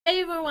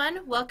Hey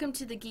everyone, welcome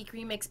to the Geek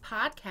Remix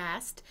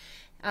podcast.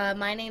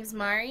 My name's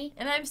Mari.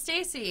 And I'm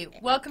Stacy.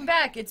 Welcome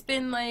back. It's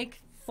been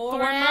like four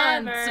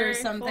Forever, months or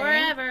something.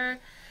 Forever.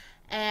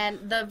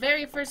 And the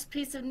very first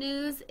piece of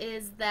news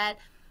is that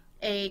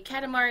a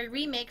Katamari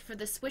remake for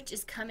the Switch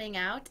is coming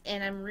out,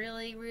 and I'm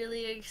really,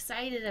 really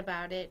excited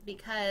about it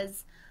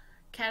because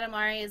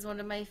Katamari is one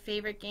of my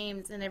favorite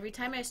games, and every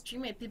time I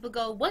stream it, people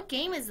go, "What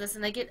game is this?"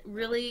 And I get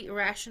really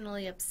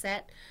irrationally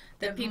upset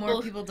That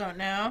more people don't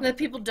know. that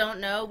people don't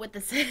know what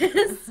this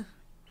is.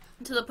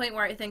 To the point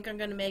where I think I'm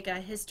going to make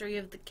a history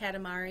of the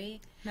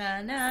Katamari.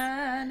 Na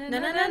na na Na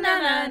na na na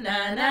na na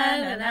na na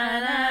na na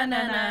na na na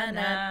na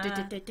na. na.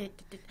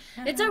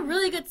 It's a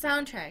really good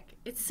soundtrack.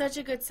 It's such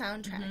a good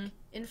soundtrack.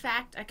 In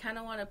fact, I kind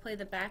of want to play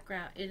it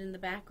in the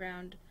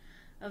background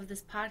of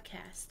this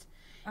podcast.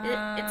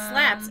 It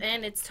slaps,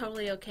 and it's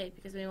totally okay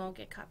because we won't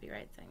get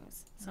copyright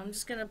things. So I'm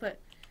just gonna put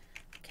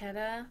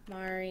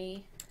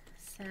Katamari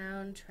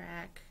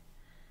soundtrack,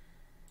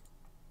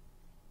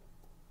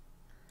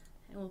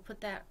 and we'll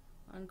put that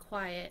on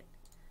quiet,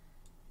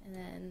 and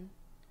then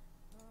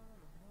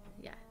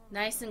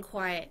nice and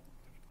quiet.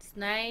 It's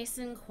nice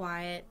and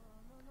quiet,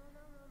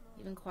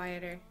 even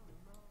quieter.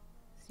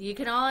 So you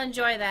can all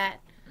enjoy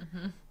that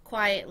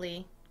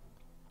quietly,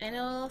 and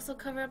it'll also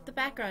cover up the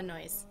background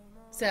noise.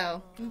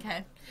 So,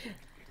 Okay.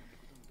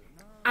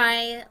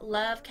 I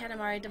love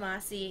Katamari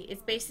Damacy.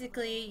 It's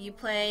basically you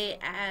play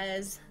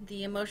as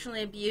the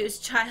emotionally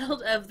abused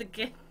child of the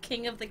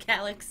king of the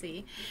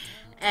galaxy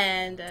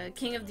and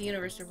king of the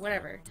universe or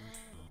whatever.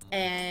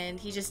 And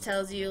he just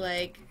tells you,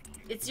 like,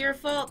 it's your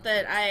fault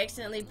that I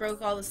accidentally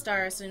broke all the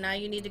stars, so now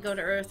you need to go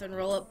to Earth and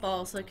roll up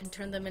balls so I can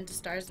turn them into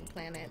stars and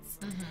planets.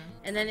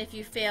 And then if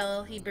you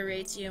fail, he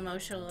berates you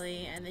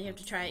emotionally, and then you have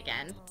to try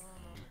again.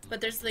 But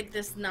there's like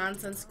this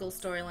nonsensical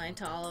storyline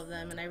to all of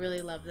them, and I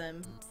really love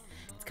them.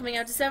 It's coming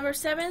out December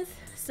 7th,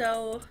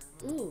 so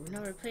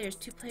number of players,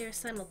 2 players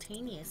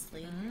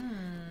simultaneously.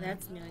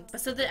 That's new. But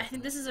so I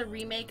think this is a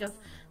remake of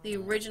the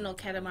original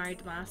Katamari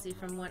Damacy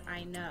from what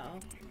I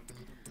know.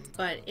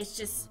 But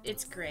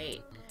it's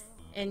great.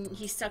 And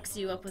he sucks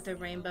you up with a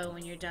rainbow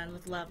when you're done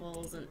with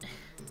levels, and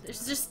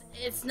it's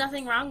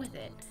nothing wrong with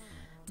it.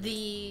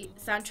 The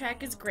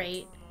soundtrack is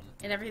great,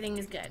 and everything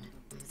is good.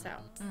 So.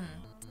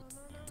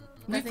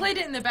 We played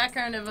it in the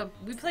background of a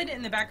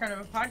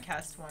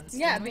podcast once.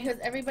 Yeah, didn't we? because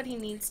everybody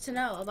needs to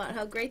know about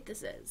how great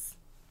this is.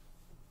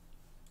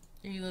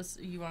 You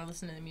want to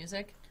listen to the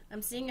music?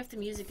 I'm seeing if the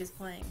music is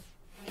playing.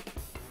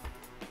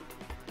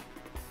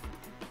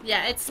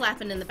 Yeah, it's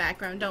slapping in the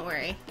background. Don't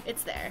worry.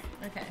 It's there.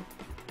 Okay.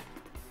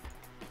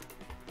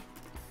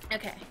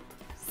 Okay.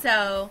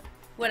 So,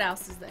 what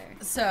else is there?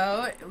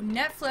 So,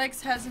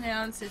 Netflix has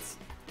announced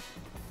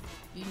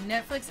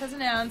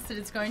that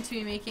it's going to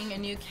be making a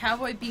new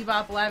Cowboy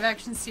Bebop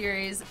live-action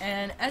series,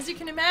 and as you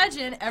can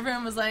imagine,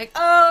 everyone was like,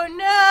 "Oh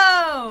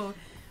no!"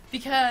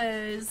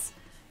 Because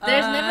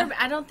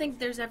I don't think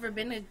there's ever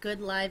been a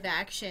good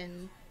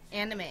live-action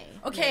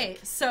anime. Okay,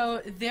 so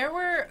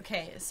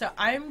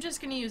I'm just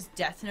going to use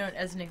Death Note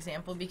as an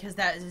example because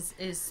that is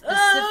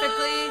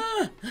specifically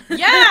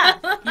yeah,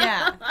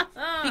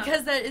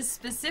 because that is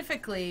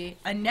specifically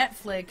a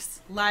Netflix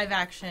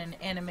live-action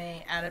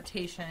anime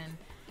adaptation.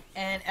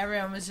 And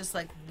everyone was just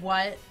like,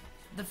 what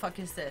the fuck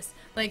is this?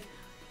 Like,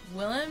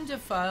 Willem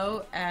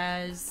Dafoe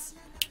as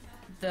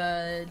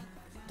the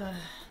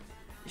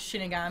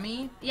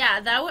Shinigami. Yeah,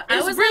 I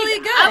was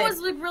really good. I was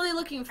like, really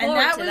looking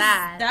forward to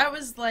that. That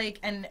was like,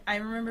 and I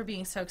remember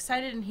being so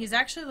excited, and he's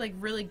actually like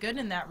really good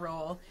in that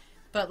role.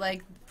 But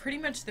like, pretty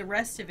much the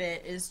rest of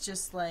it is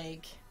just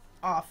like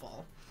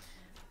awful.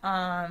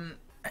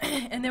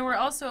 And there were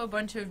also a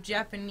bunch of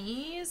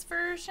Japanese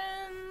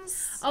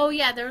versions. Oh,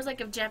 yeah, there was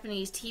like a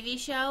Japanese TV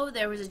show.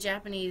 There was a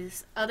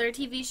Japanese other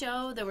TV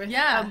show. There were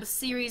a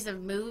series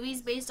of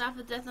movies based off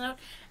of Death Note.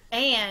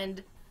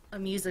 And a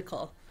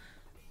musical.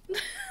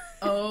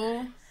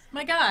 Oh,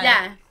 my God.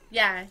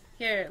 Yeah.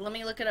 Here, let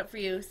me look it up for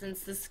you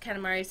since this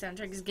Katamari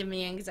soundtrack is giving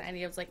me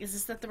anxiety. I was like, is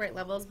this at the right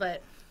levels?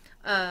 But,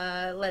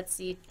 let's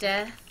see.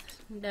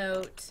 Death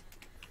Note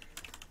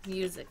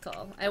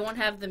musical. I won't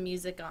have the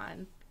music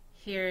on.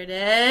 Here it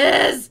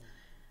is.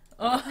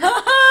 If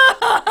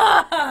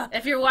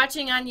you're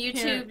watching on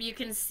YouTube, you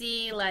can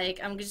see, like,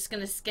 I'm just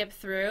going to skip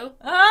through.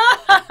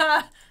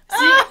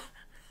 See?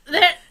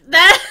 That.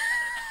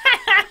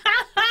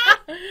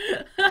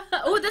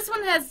 Oh, this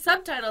one has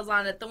subtitles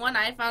on it. The one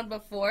I found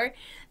before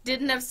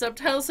didn't have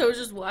subtitles, so I was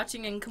just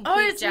watching in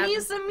complete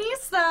Japanese. Oh,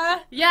 it's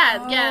Misa.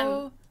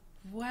 Yeah.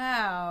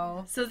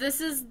 Wow. So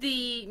this is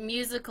the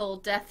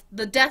musical,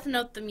 the Death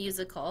Note the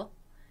musical.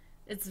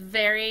 It's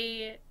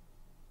very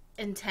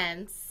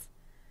intense.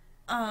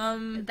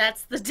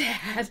 That's the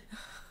dad.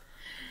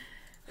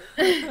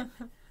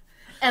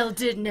 El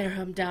did narrow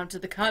him down to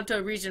the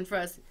Kanto region for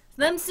us.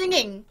 Them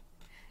singing.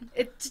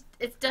 It's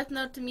Death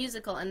Note to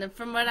musical, and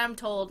from what I'm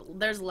told,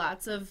 there's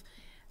lots of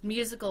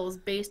musicals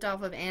based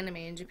off of anime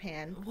in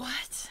Japan.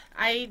 What?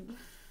 I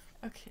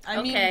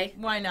mean,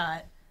 why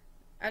not?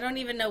 I don't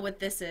even know what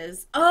this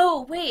is.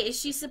 Oh, wait, is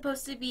she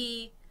supposed to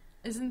be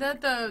Isn't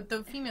that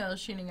the female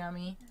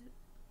Shinigami?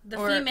 The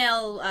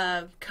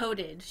female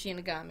coded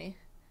Shinigami.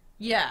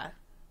 Yeah.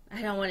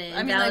 I don't want to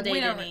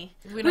invalidate any.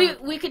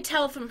 We could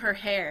tell from her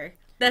hair.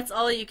 That's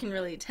all you can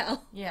really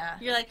tell. Yeah.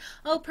 You're like,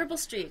 oh, purple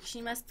streak.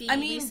 She must be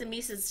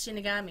Misa's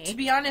Shinigami. To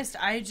be honest,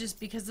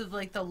 because of,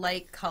 like, the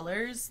light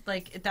colors,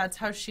 like, that's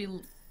how she...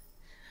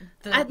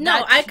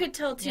 I could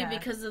tell, too,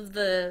 because of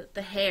the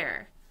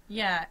hair.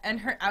 Yeah,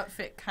 and her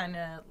outfit kind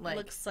of, like...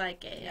 looks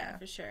like it, yeah,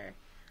 for sure.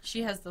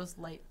 She has those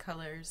light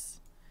colors.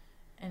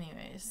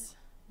 Anyways.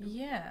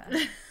 Yeah.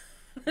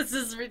 This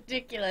is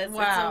ridiculous.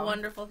 Wow. It's a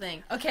wonderful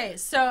thing. Okay,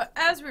 so,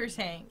 as we were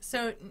saying,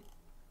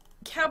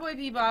 Cowboy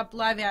Bebop,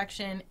 live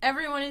action,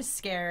 everyone is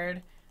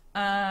scared.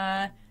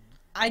 I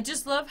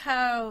just love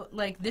how,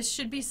 like, this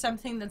should be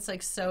something that's,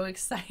 like, so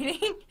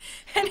exciting.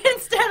 And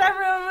instead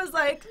everyone was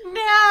like,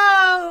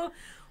 no!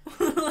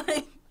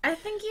 Like, I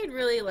think you'd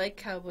really like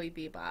Cowboy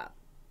Bebop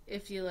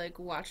if you, like,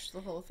 watched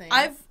the whole thing.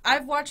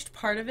 I've watched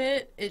part of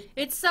it.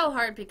 It's so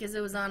hard because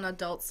it was on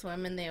Adult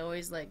Swim and they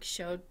always, like,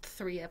 showed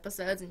 3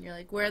 episodes and you're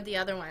like, where are the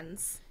other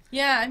ones?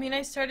 Yeah, I mean,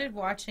 I started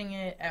watching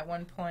it at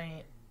one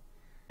point.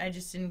 I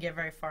just didn't get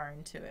very far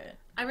into it.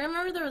 I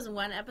remember there was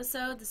one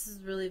episode, this is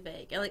really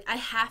vague.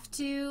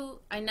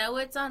 I know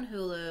it's on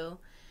Hulu,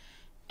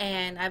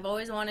 and I've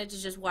always wanted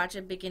to just watch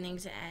it beginning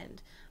to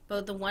end.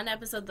 But the one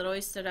episode that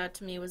always stood out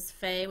to me was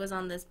Faye was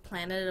on this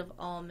planet of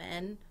all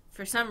men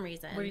for some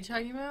reason. What are you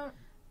talking about?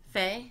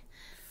 Faye?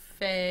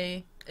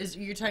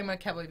 You're talking about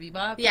Cowboy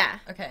Bebop? Yeah.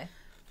 Okay.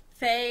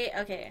 Faye,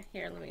 okay,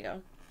 here, let me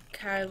go.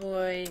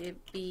 Cowboy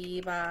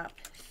Bebop,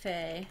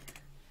 Faye.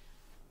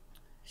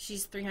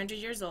 She's 300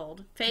 years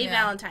old. Faye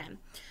Valentine.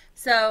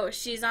 So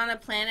she's on a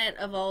planet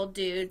of all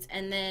dudes,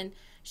 and then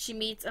she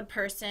meets a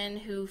person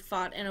who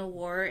fought in a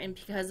war, and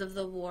because of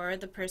the war,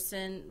 the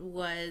person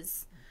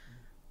was...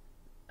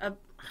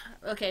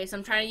 Okay, so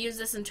I'm trying to use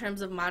this in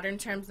terms of modern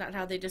terms, not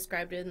how they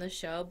described it in the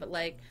show, but,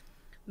 like,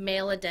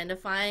 male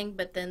identifying,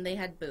 but then they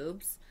had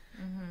boobs.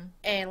 Mm-hmm.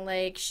 And,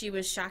 like, she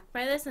was shocked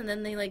by this, and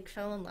then they, like,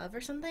 fell in love or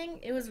something.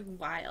 It was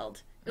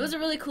wild. It was a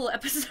really cool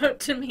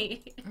episode to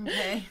me.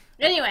 Okay.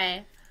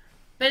 Anyway,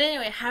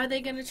 how are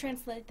they going to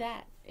translate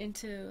that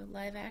into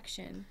live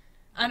action?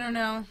 I don't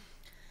know.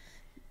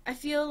 I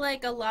feel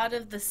like a lot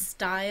of the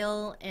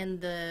style and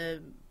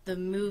the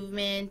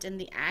movement and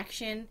the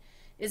action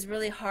is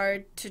really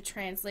hard to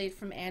translate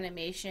from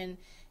animation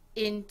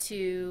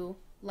into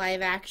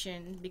live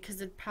action because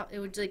it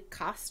would, like,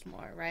 cost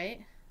more,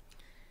 right?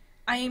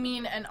 I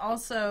mean, and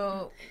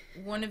also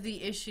one of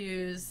the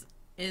issues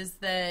is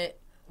that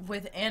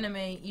with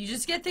anime, you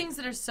just get things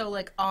that are so,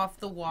 like,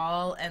 off the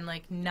wall and,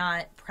 like,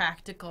 not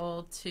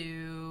practical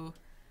to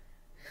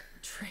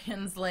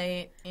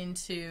translate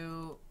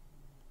into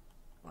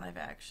live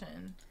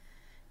action.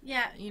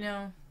 Yeah. You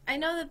know? I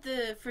know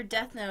that for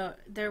Death Note,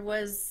 there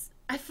was...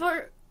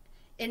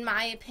 in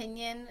my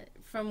opinion,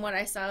 from what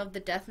I saw of the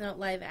Death Note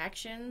live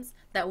actions,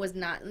 that was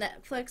not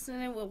Netflix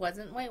and it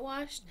wasn't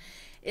whitewashed,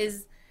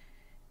 is...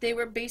 They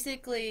were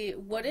basically,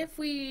 what if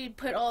we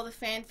put all the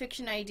fan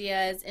fiction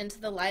ideas into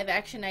the live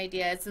action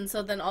ideas? And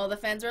so then all the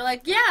fans were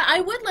like, yeah,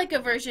 I would like a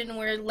version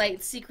where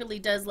Light secretly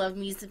does love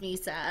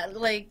Misa.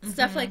 Like,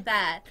 stuff like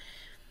that.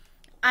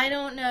 I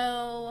don't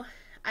know.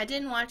 I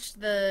didn't watch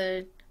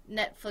the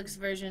Netflix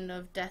version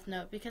of Death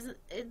Note because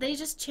they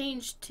just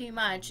changed too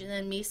much. And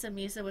then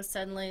Misa was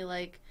suddenly,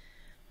 like,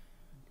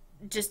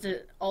 just an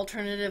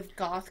alternative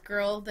goth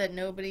girl that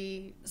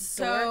nobody...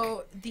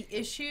 So, the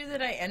issue that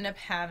I end up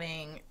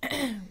having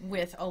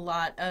with a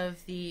lot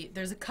of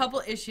there's a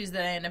couple issues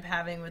that I end up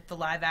having with the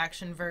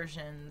live-action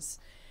versions,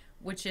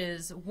 which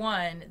is,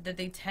 one, that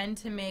they tend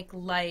to make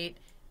Light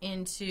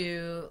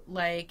into,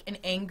 like, an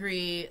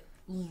angry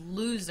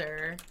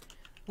loser,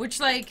 which,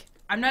 like...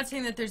 I'm not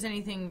saying that there's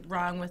anything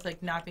wrong with,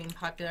 like, not being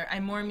popular. I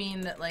more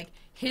mean that, like,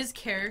 his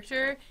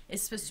character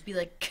is supposed to be,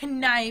 like,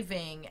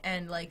 conniving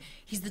and, like,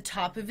 he's the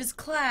top of his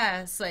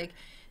class. Like,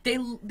 they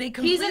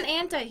He's an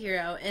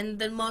anti-hero in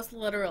the most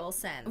literal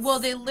sense. Well,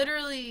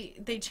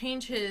 they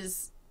change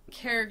his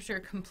character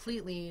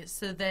completely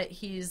so that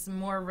he's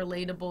more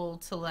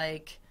relatable to,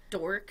 like...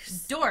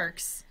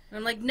 Dorks. And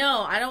I'm like,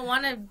 no, I don't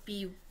want to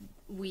be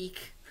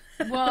weak.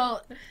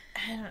 Well,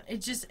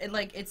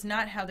 it's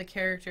not how the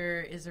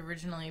character is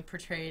originally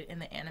portrayed in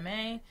the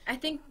anime. I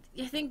think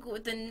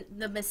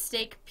the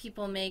mistake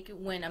people make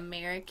when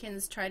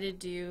Americans try to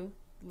do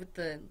with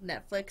the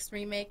Netflix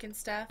remake and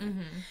stuff,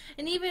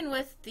 and even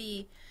with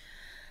the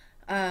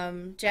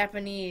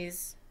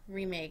Japanese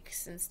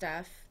remakes and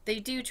stuff,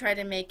 they do try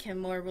to make him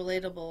more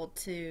relatable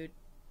to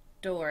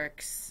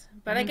dorks.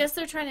 But I guess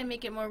they're trying to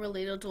make it more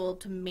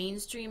relatable to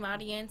mainstream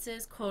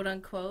audiences, quote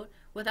unquote,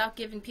 without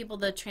giving people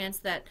the chance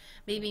that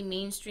maybe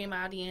mainstream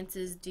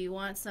audiences do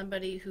want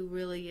somebody who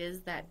really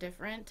is that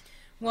different.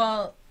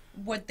 Well,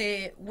 what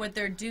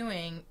they're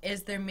doing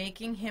is they're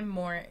making him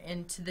more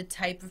into the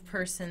type of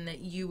person that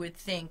you would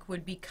think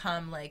would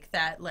become, like,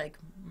 that, like,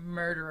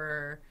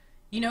 murderer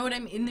You know what I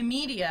mean? In the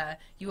media,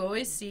 you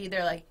always see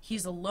they're like,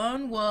 he's a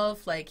lone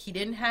wolf, like he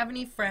didn't have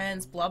any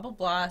friends, blah, blah,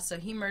 blah, so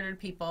he murdered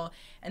people.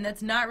 And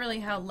that's not really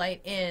how Light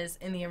is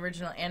in the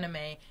original anime.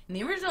 In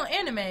the original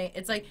anime,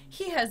 it's like,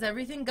 he has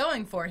everything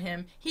going for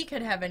him. He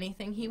could have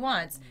anything he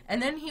wants.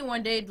 And then he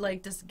one day,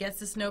 like, just gets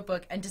this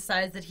notebook and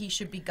decides that he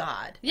should be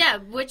God. Yeah,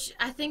 which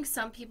I think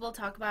some people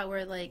talk about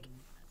where, like,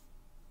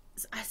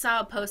 I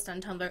saw a post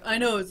on Tumblr. I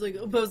know, it's like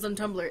a post on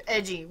Tumblr.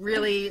 Edgy.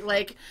 Really,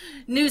 like,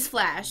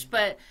 newsflash.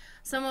 But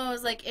someone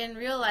was like, in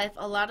real life,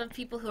 a lot of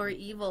people who are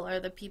evil are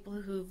the people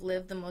who've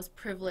lived the most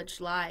privileged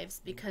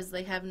lives because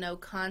they have no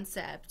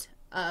concept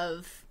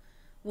of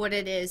what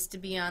it is to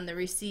be on the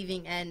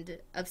receiving end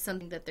of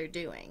something that they're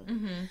doing.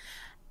 Mm-hmm.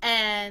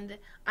 And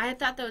I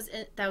thought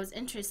that was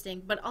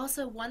interesting. But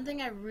also, one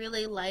thing I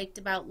really liked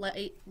about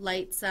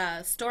Light's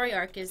story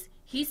arc is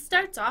he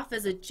starts off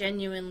as a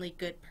genuinely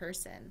good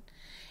person.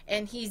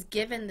 And he's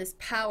given this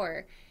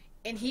power.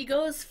 And he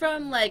goes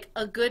from, like,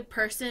 a good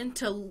person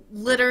to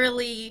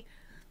literally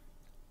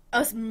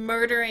a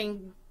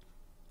murdering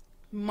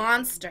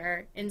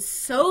monster, and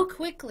so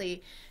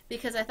quickly,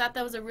 because I thought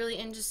that was a really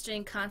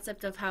interesting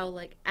concept of how,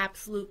 like,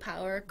 absolute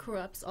power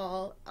corrupts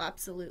all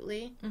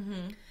absolutely.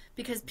 Mm-hmm.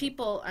 Because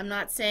people, I'm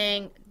not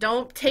saying,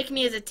 don't take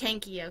me as a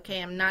tanky,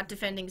 okay? I'm not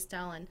defending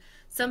Stalin.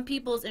 Some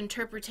people's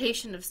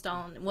interpretation of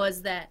Stalin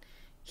was that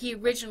he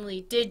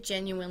originally did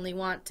genuinely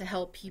want to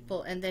help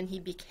people, and then he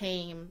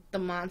became the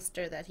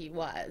monster that he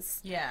was.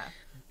 Yeah.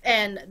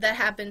 And that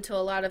happened to a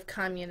lot of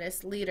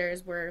communist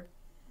leaders where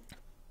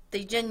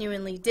they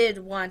genuinely did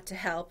want to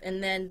help,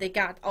 and then they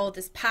got all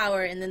this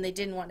power, and then they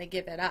didn't want to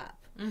give it up.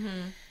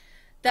 Mm-hmm.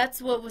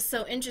 That's what was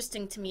so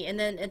interesting to me. And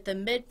then at the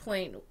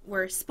midpoint,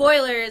 where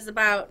spoilers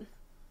about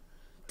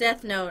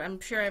Death Note, I'm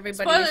sure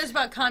everybody... Spoilers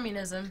about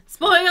communism.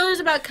 Spoilers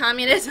about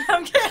communism.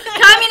 I'm kidding.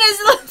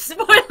 Communism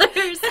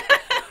spoilers!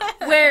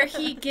 Where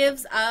he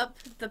gives up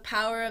the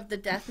power of the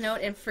Death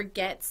Note and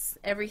forgets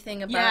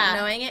everything about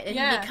knowing it, and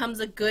he becomes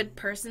a good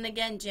person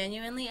again,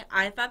 genuinely.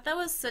 I thought that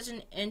was such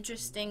an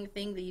interesting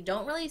thing that you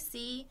don't really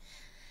see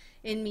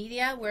in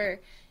media,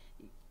 where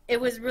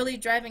it was really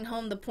driving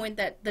home the point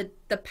that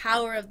the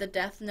power of the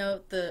Death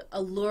Note, the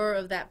allure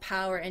of that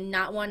power, and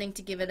not wanting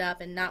to give it up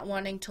and not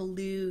wanting to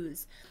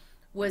lose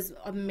was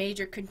a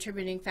major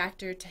contributing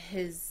factor to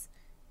his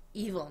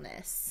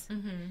evilness.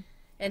 Mm-hmm.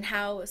 And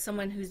how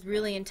someone who's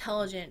really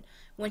intelligent,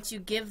 once you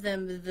give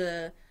them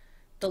the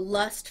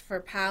lust for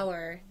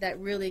power, that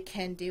really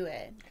can do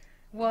it.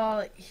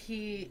 Well,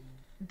 you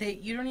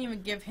don't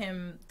even give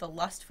him the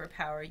lust for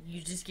power.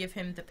 You just give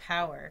him the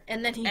power.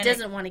 And then he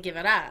doesn't want to give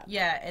it up.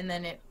 Yeah, and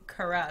then it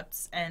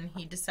corrupts, and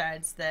he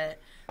decides that...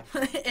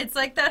 It's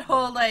like that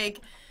whole,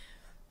 like,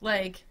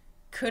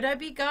 could I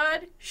be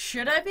God?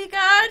 Should I be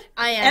God?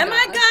 Am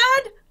I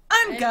God?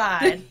 I'm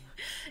God.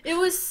 It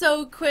was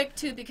so quick,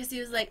 too, because he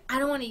was like, I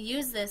don't want to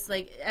use this,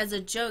 like, as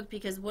a joke,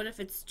 because what if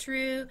it's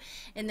true?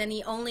 And then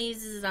he only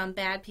uses it on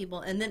bad people.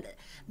 And then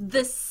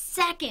the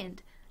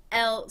second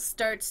L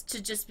starts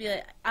to just be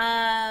like,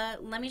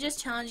 let me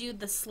just challenge you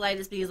the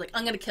slightest, because he's like,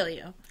 I'm going to kill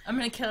you. I'm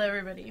going to kill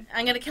everybody.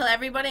 I'm going to kill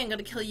everybody. I'm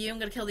going to kill you. I'm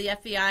going to kill the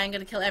FBI. I'm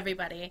going to kill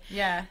everybody.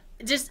 Yeah.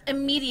 Just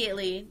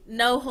immediately,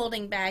 no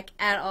holding back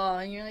at all.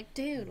 And you're like,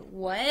 dude,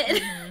 what?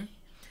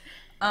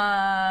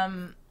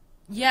 Mm-hmm.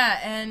 Yeah,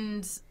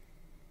 and...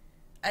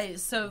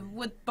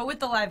 with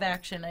the live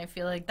action, I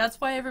feel like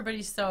that's why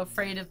everybody's so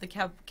afraid of the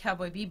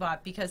Cowboy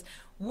Bebop, because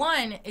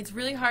one, it's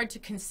really hard to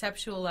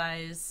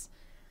conceptualize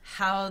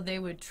how they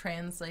would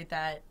translate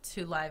that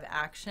to live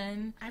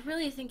action. I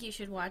really think you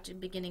should watch it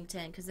beginning to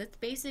end, because it's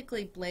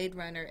basically Blade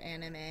Runner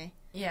anime.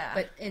 Yeah.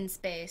 But in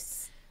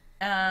space.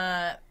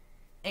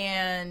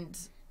 And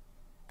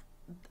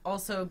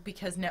also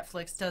because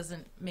Netflix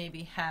doesn't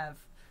maybe have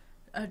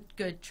a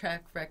good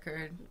track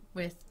record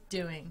with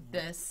doing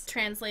this.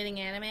 Translating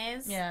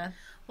animes? Yeah.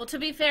 Well, to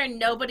be fair,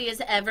 nobody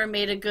has ever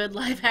made a good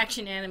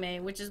live-action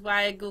anime, which is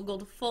why I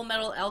googled Full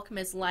Metal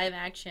Alchemist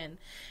live-action.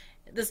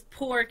 This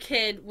poor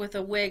kid with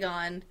a wig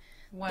on.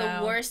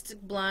 Wow. The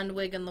worst blonde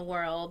wig in the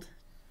world.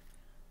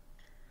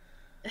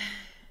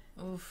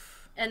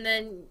 Oof. And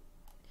then,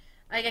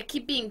 like, I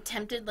keep being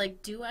tempted,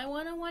 like, do I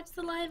want to watch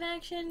the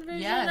live-action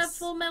version Yes. of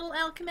Full Metal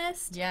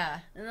Alchemist?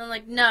 Yeah. And I'm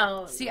like,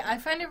 no. See, I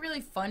find it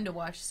really fun to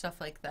watch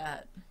stuff like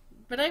that.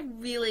 But I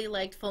really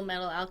liked Full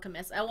Metal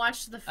Alchemist. I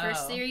watched the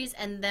first series,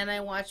 and then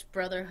I watched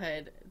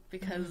Brotherhood,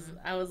 because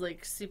I was,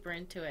 like, super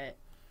into it.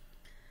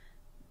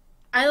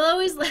 I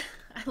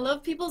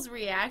love people's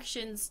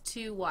reactions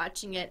to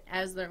watching it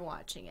as they're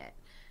watching it.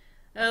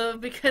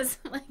 Because,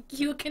 like,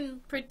 you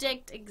can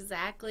predict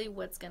exactly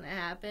what's going to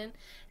happen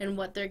and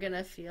what they're going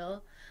to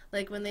feel.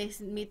 Like, when they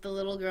meet the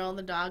little girl and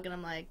the dog, and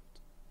I'm like,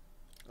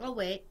 I'll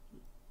wait.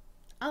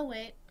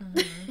 Mm-hmm.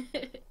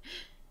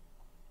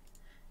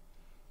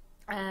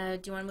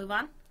 Do you want to move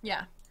on?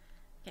 Yeah.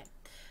 Okay.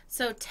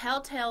 So,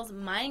 Telltale's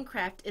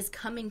Minecraft is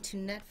coming to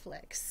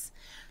Netflix.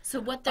 So,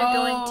 what they're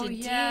going to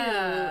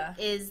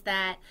do is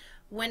that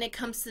when it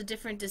comes to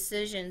different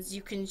decisions,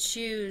 you can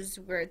choose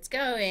where it's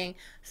going.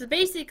 So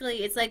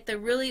basically, it's like the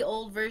really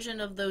old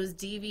version of those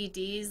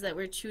DVDs that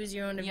were Choose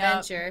Your Own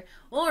Adventure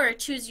or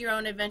Choose Your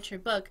Own Adventure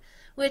book,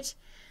 which,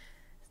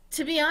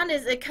 to be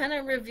honest, it kind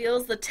of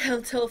reveals the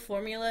Telltale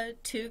formula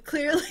too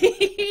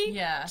clearly.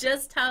 Yeah.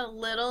 Just how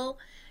little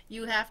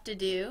you have to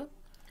do.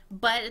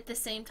 But at the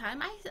same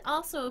time, I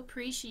also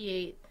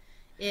appreciate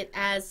it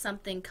as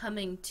something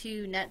coming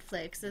to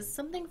Netflix, as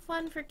something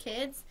fun for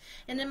kids,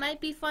 and it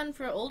might be fun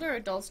for older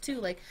adults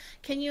too. Like,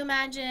 can you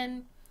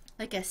imagine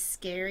like a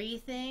scary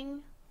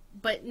thing,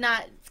 but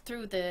not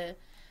through the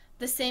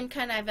same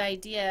kind of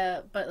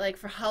idea, but like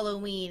for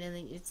Halloween, and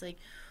then it's like,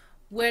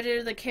 what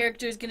are the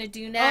characters gonna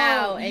do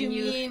now? Oh, and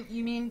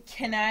you mean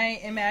can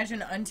I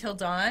imagine Until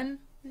Dawn?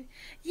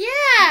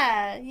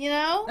 Yeah, you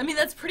know? I mean,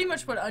 that's pretty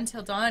much what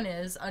Until Dawn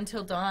is.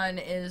 Until Dawn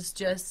is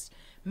just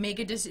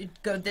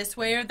go this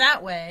way or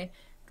that way.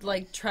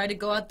 Like, try to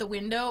go out the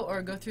window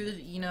or go through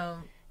the, Yeah,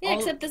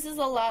 except this is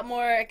a lot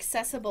more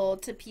accessible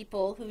to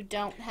people who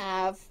don't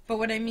have But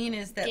what I mean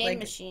is that, game like,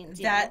 machines.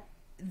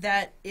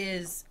 that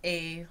is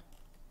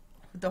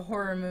the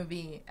horror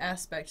movie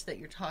aspect that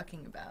you're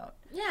talking about.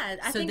 Yeah,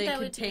 I so think they that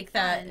could would take be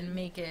that fun. and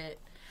make it...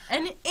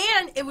 And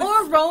it would...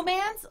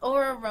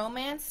 Or a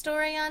romance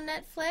story on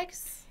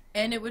Netflix.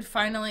 And it would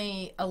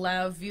finally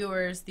allow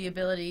viewers the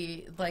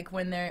ability, like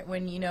when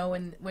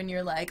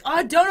you're like,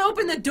 oh, don't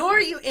open the door,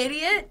 you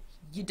idiot!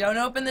 You don't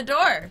open the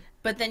door.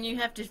 But then you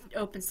have to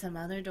open some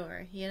other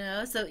door, you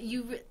know? So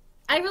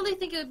I really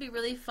think it would be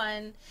really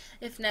fun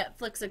if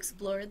Netflix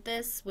explored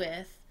this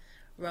with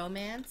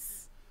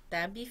romance.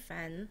 That'd be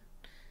fun.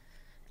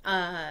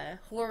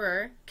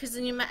 Horror. Because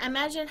then you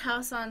imagine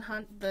House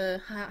on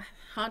the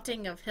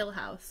Haunting of Hill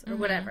House or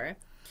whatever.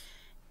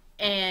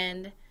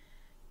 And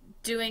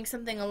doing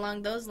something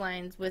along those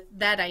lines with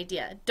that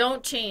idea.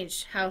 Don't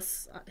change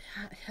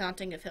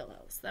Haunting of Hill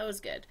House. That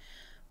was good.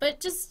 But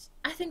just,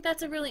 I think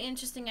that's a really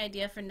interesting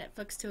idea for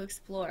Netflix to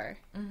explore.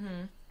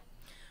 Mm-hmm.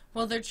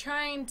 Well, they're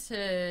trying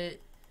to,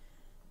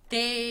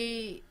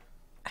 I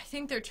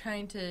think they're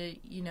trying to,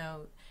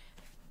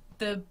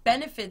 the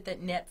benefit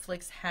that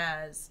Netflix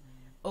has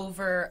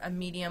over a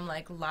medium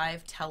like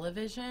live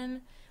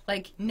television,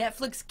 like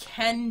Netflix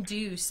can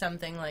do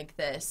something like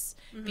this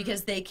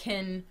because they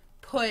can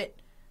put,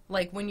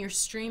 like when you're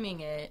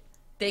streaming it,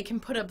 they can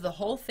put up the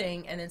whole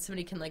thing and then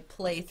somebody can like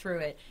play through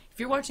it. If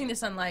you're watching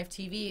this on live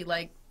TV,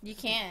 like, you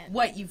can't.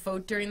 What, you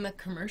vote during the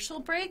commercial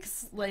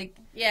breaks? Like,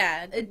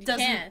 yeah, it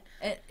doesn't.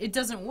 It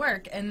doesn't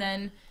work. And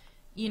then,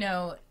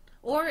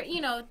 or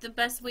the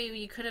best way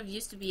you could have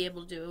used to be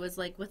able to do it was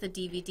like with a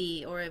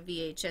DVD or a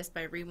VHS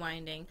by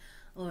rewinding,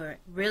 or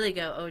really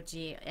go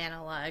OG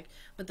analog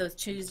with those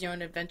Choose Your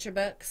Own Adventure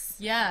books.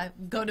 Yeah,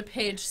 go to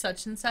page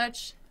such and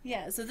such.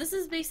 Yeah, so this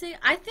is basically,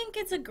 I think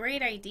it's a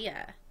great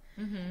idea.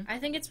 Mm-hmm. I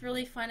think it's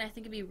really fun. I think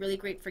it'd be really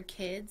great for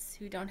kids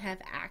who don't have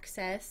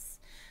access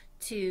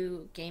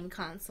to game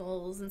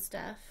consoles and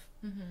stuff.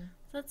 Mm-hmm.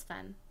 So that's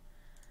fun.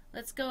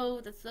 Let's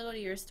go to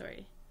your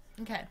story.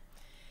 Okay.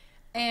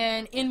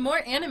 And in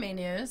more anime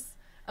news,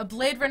 a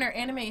Blade Runner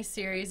anime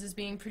series is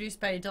being produced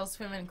by Adult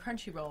Swim and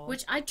Crunchyroll.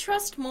 Which I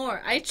trust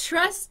more. I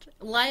trust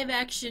live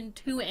action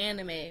to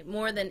anime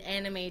more than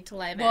anime to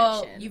live action.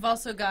 Well, you've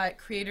also got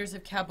creators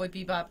of Cowboy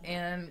Bebop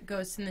and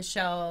Ghost in the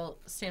Shell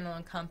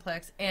standalone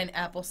complex and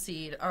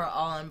Appleseed are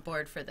all on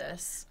board for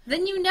this.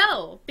 Then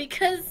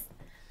because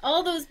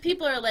all those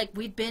people are like,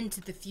 we've been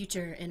to the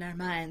future in our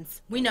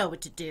minds. We know what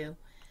to do.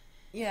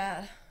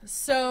 Yeah.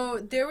 So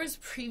there was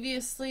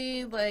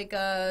previously like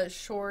a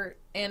short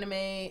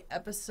anime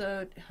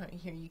episode.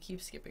 Here, you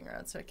keep skipping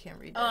around, so I can't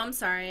read it. Oh, I'm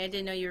sorry. I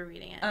didn't know you were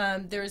reading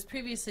it. There was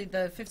previously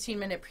the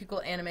 15-minute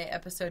prequel anime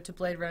episode to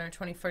Blade Runner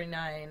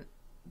 2049,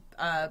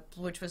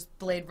 which was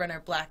Blade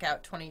Runner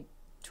Blackout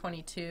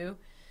 2022.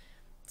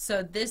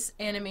 So this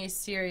anime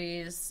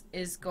series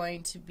is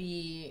going to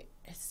be...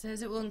 It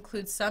says it will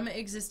include some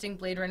existing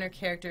Blade Runner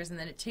characters, and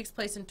that it takes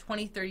place in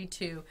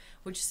 2032,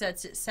 which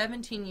sets it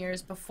 17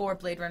 years before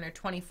Blade Runner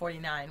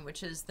 2049,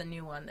 which is the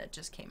new one that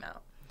just came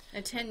out.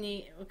 A 10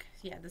 year... Okay,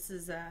 yeah, this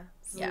is a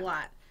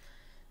lot.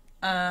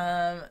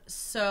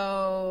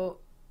 So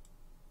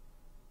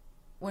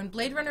when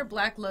Blade Runner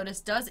Black Lotus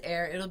does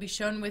air, it'll be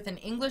shown with an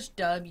English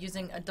dub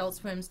using Adult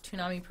Swim's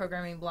Toonami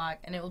programming block,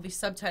 and it will be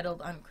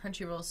subtitled on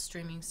Crunchyroll's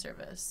streaming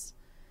service.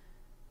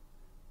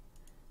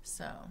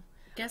 So...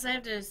 Guess I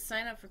have to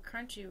sign up for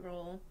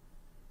Crunchyroll.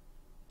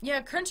 Yeah,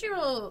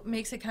 Crunchyroll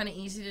makes it kind of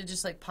easy to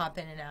just like pop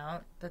in and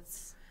out.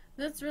 That's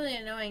really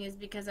annoying is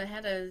because I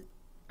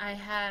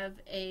have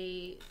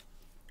a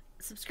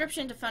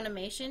subscription to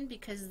Funimation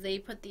because they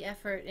put the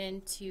effort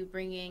into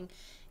bringing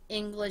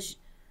English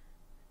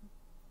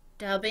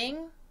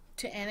dubbing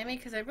to anime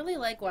because I really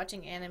like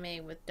watching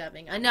anime with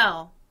dubbing. I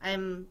know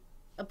I'm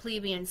a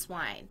plebeian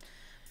swine,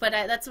 but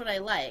that's what I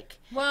like.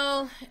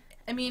 Well,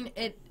 I mean,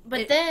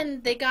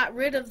 then they got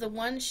rid of the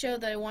one show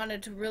that I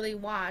wanted to really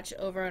watch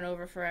over and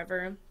over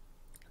forever,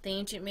 The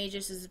Ancient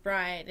Magus'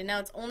 Bride, and now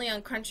it's only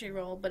on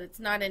Crunchyroll, but it's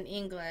not in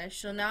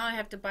English, so now I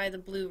have to buy the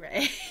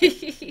Blu-ray.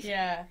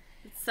 Yeah.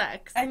 It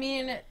sucks. I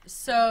mean,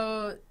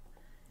 so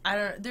I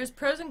don't. There's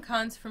pros and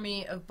cons for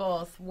me of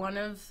both. One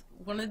of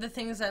the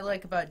things I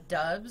like about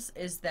dubs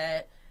is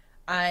that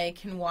I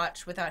can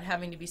watch without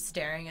having to be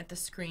staring at the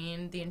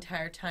screen the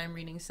entire time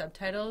reading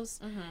subtitles,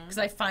 because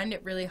I find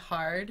it really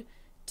hard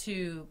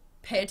to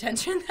pay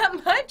attention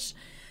that much.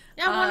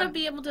 Yeah, I want to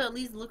be able to at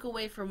least look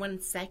away for 1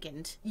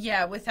 second.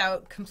 Yeah,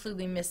 without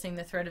completely missing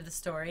the thread of the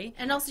story.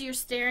 And also you're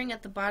staring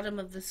at the bottom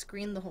of the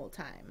screen the whole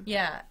time.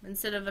 Yeah.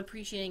 Instead of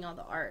appreciating all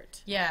the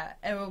art. Yeah.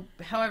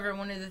 However,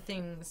 one of the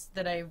things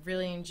that I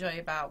really enjoy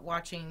about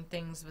watching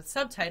things with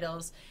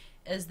subtitles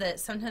is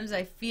that sometimes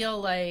I feel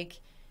like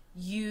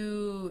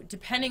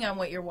depending on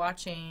what you're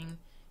watching,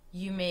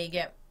 you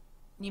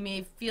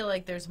may feel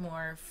like there's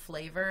more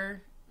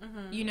flavor,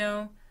 you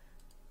know?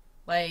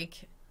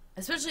 Like,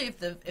 especially if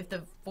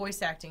the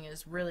voice acting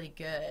is really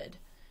good.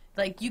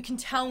 Like, you can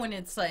tell when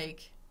it's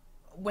like,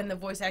 when the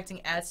voice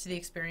acting adds to the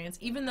experience,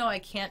 even though I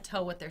can't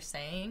tell what they're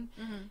saying.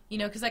 You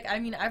know, because, like, I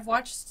mean, I've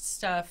watched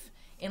stuff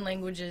in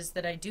languages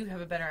that I do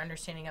have a better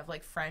understanding of,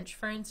 like French,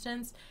 for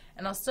instance,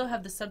 and I'll still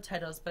have the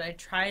subtitles, but I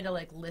try to,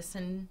 like,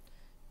 listen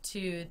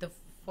to the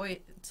voice,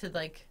 to,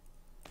 like...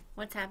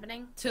 What's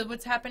happening? To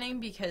what's happening,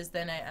 because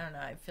then, I don't know,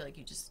 I feel like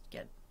you just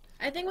get...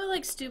 I think with,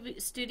 like,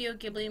 Studio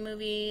Ghibli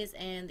movies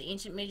and The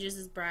Ancient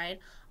Magus' Bride,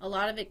 a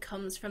lot of it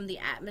comes from the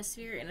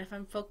atmosphere, and if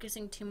I'm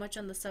focusing too much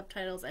on the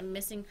subtitles, I'm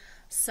missing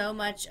so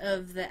much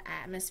of the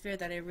atmosphere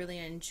that I really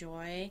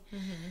enjoy.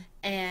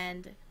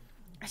 And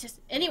I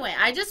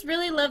just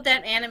really love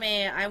that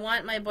anime. I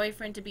want my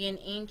boyfriend to be an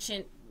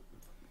ancient,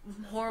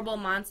 horrible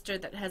monster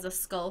that has a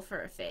skull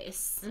for a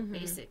face,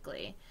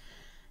 basically.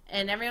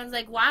 And everyone's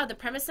like, wow, the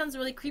premise sounds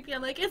really creepy.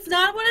 I'm like, it's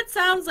not what it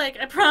sounds like,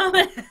 I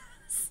promise.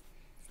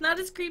 Not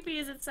as creepy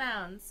as it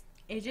sounds.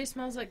 AJ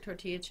smells like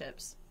tortilla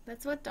chips.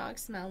 That's what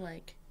dogs smell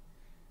like.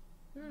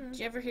 Did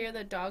you ever hear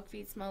that dog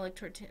feet smell like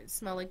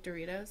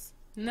Doritos?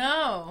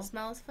 No.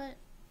 Smell his foot.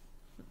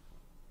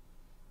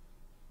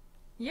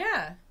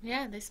 Yeah.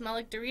 Yeah, they smell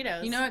like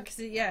Doritos. You know what? Because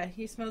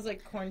he smells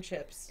like corn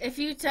chips. If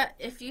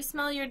you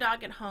smell your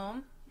dog at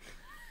home,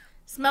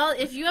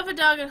 if you have a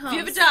dog at home. If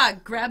you have a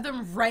dog, grab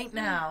them right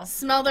now.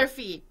 Smell their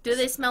feet. Do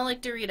they smell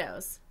like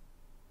Doritos?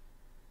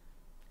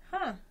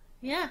 Huh.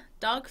 Yeah,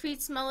 dog feet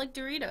smell like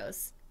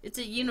Doritos. It's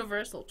a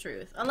universal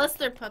truth. Unless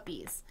they're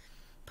puppies.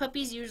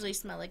 Puppies usually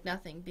smell like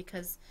nothing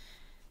because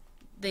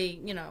they,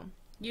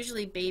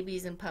 usually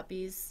babies and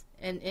puppies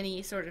and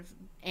any sort of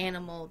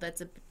animal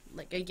that's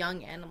like a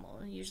young animal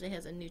usually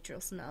has a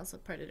neutral smell so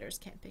predators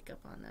can't pick up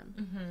on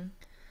them.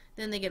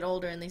 Then they get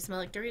older and they smell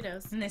like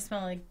Doritos. And they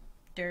smell like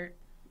dirt.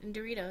 And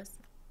Doritos.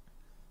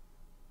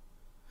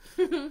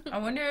 I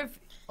wonder if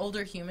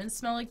older humans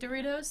smell like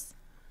Doritos?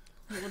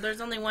 Well,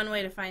 there's only one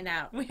way to find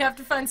out. We have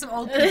to find some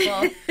old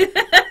people.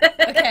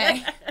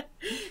 Okay.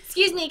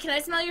 Excuse me, can I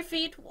smell your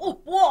feet? Oh,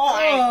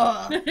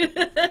 boy!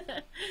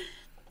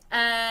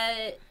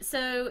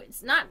 So,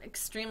 it's not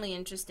extremely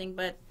interesting,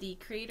 but the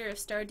creator of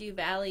Stardew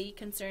Valley,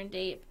 Concerned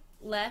Ape,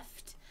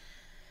 left,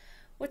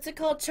 what's it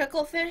called,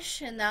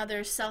 Chucklefish, and now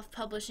they're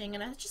self-publishing,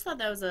 and I just thought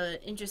that was an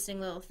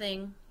interesting little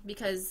thing,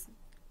 because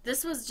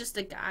this was just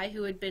a guy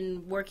who had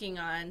been working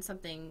on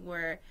something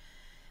where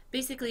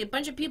basically a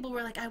bunch of people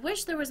were like, I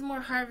wish there was more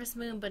Harvest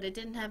Moon, but it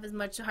didn't have as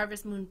much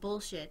Harvest Moon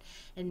bullshit.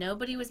 And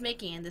nobody was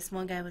making it. And this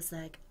one guy was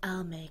like,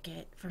 I'll make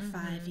it for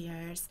 5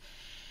 years.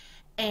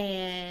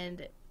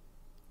 And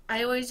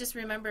I always just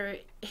remember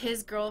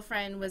his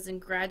girlfriend was in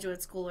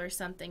graduate school or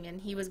something, and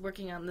he was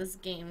working on this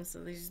game,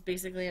 so they just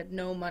basically had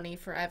no money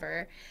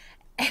forever.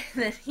 And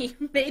then he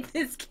made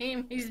this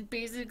game. He's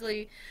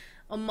basically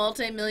a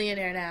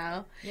multi-millionaire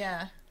now.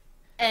 Yeah.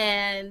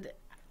 And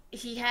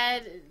he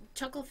had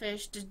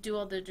Chucklefish to do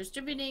all the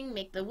distributing,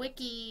 make the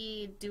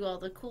wiki, do all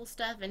the cool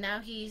stuff, and now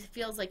he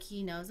feels like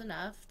he knows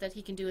enough that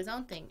he can do his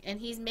own thing. And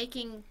he's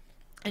making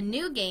a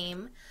new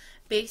game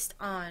based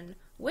on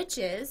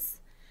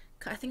witches.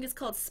 I think it's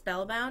called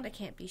Spellbound. I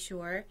can't be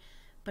sure.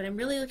 But I'm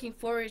really looking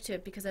forward to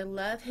it because I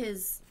love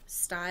his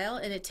style,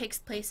 and it takes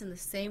place in the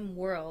same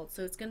world.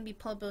 So it's going to be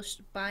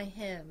published by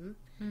him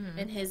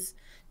and his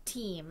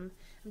team.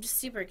 I'm just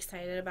super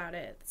excited about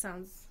it. It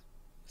sounds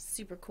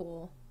super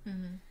cool.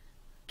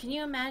 Can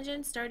you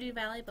imagine Stardew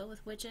Valley but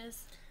with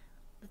witches?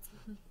 That's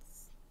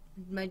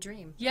my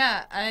dream.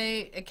 Yeah,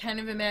 I kind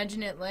of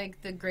imagine it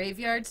like the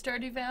Graveyard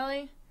Stardew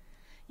Valley.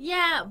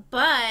 Yeah,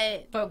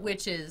 but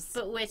witches.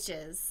 But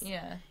witches.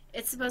 Yeah.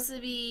 It's supposed to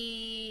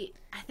be,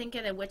 I think,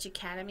 at a witch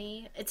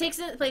academy. It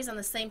takes place on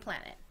the same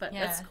planet, but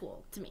that's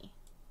cool to me.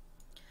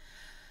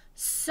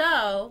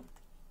 So,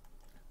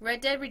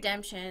 Red Dead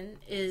Redemption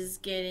is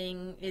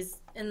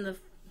in the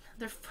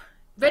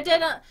Red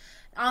Dead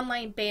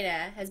Online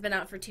beta has been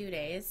out for 2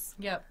 days.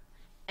 Yep.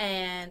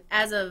 And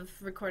as of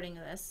recording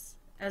this,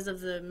 as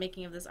of the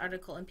making of this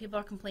article, and people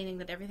are complaining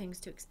that everything's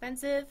too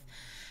expensive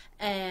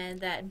and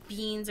that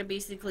beans are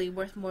basically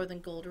worth more than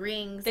gold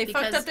rings. They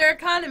fucked up their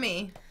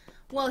economy.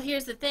 Well,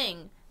 here's the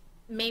thing.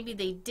 Maybe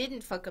they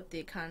didn't fuck up the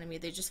economy.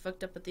 They just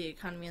fucked up with the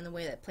economy in the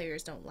way that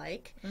players don't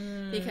like.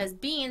 Because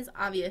beans,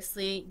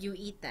 obviously, you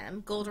eat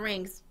them. Gold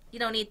rings, You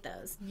don't eat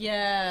those.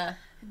 Yeah.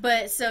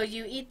 But so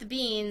you eat the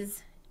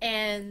beans,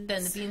 and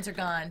Then the beans are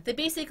gone. they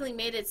basically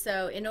made it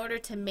so in order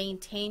to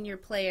maintain your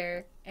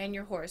player and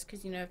your horse,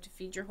 because you have to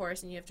feed your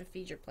horse and you have to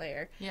feed your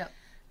player. Yep.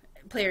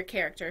 Player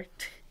character.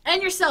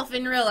 And yourself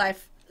in real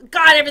life.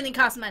 God, everything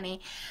costs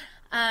money.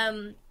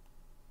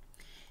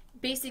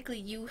 Basically,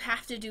 you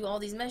have to do all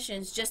these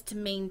missions just to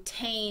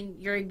maintain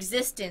your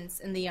existence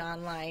in the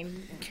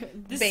online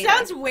This beta.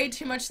 sounds way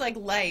too much like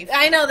life.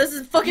 I know, this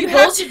is fucking You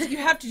have, bullshit. to, you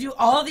have to do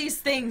all these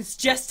things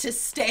just to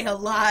stay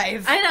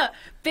alive. I know.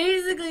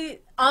 Basically,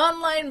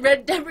 online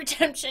Red Dead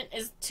Redemption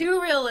is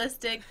too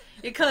realistic.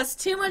 It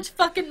costs too much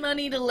fucking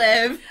money to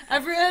live.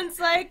 Everyone's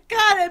like,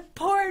 God, I'm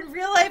poor in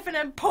real life and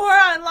I'm poor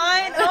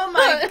online. Oh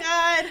my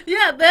God.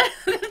 Yeah,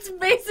 that's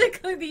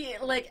basically the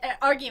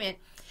argument.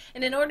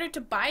 And in order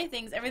to buy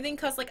things, everything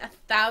costs like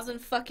 $1,000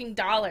 fucking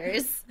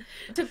dollars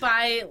to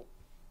buy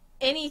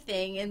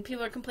anything, and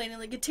people are complaining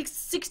like it takes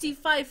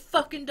 $65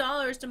 fucking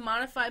dollars to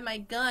modify my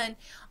gun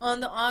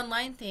on the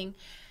online thing.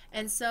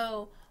 And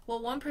so,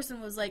 well, one person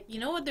was like, you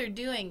know what they're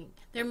doing?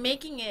 They're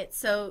making it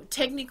so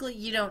technically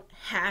you don't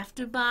have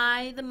to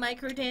buy the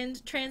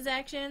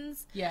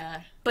microtransactions,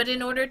 Yeah. but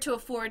in order to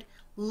afford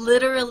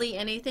literally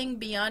anything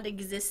beyond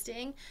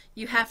existing,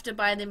 you have to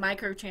buy the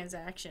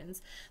microtransactions.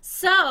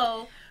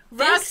 So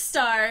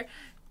Rockstar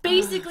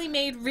basically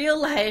made real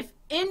life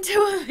into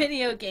a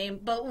video game,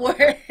 but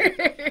worse.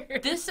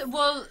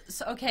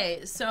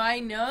 So I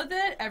know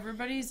that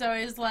everybody's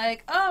always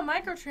like, oh,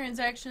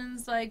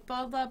 microtransactions, like,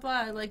 blah, blah,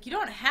 blah. Like, you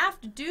don't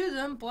have to do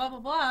them, blah, blah,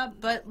 blah.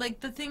 But, like,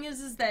 the thing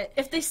is that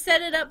If they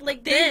set it up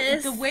like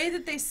this, the way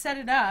that they set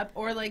it up,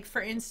 or, like,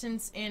 for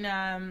instance, in,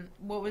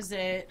 what was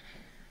it?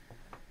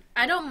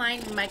 I don't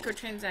mind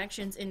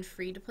microtransactions in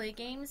free-to-play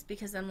games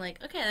because I'm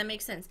like, okay, that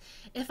makes sense.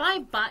 If I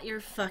bought your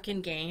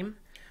fucking game,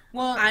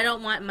 Well, I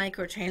don't want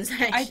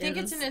microtransactions. I think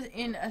it's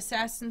in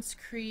Assassin's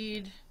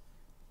Creed,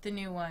 the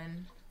new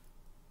one,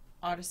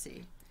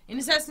 Odyssey. In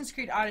Assassin's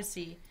Creed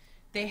Odyssey,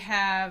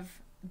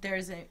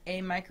 there's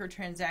a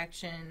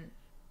microtransaction,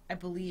 I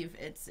believe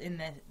it's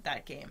in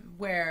that game,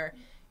 where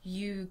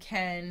you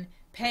can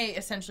pay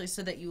essentially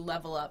so that you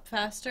level up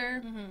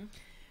faster. Mm-hmm.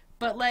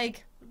 But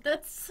like,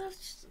 That's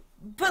such...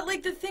 But,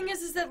 like, the thing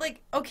is that,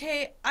 like,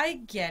 okay, I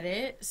get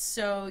it.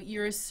 So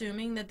you're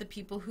assuming that the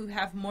people who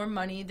have more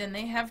money than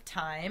they have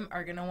time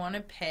are going to want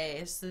to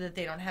pay so that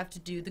they don't have to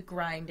do the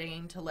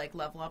grinding to, like,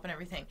 level up and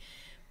everything.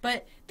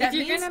 But that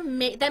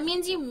that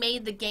means you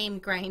made the game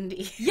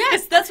grindy.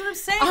 Yes, that's what I'm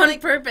saying. On like,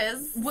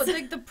 purpose. What,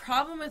 like, the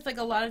problem with, like,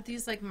 a lot of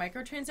these, like,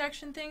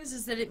 microtransaction things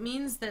is that it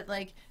means that,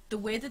 like, the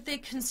way that they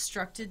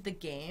constructed the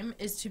game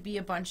is to be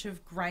a bunch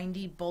of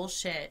grindy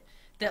bullshit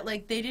that,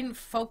 like, they didn't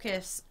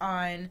focus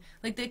on,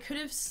 like, they could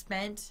have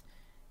spent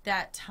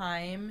that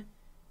time,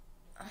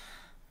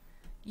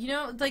 you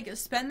know, like,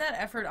 spend that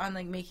effort on,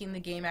 like, making the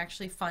game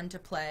actually fun to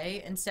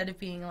play instead of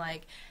being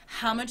like,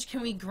 how much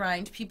can we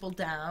grind people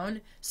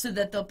down so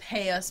that they'll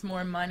pay us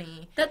more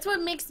money? That's what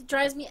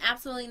drives me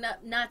absolutely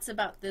nuts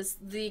about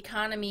the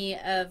economy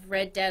of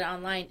Red Dead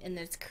Online in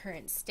its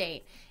current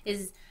state,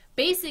 is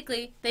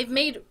basically they've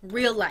made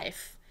real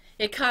life.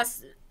 It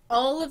costs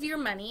all of your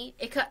money.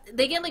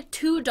 They get like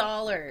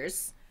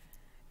 $2.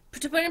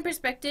 To put in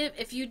perspective,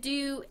 if you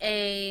do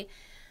a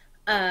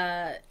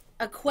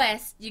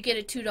quest, you get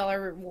a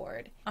 $2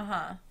 reward.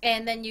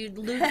 And then you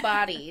loot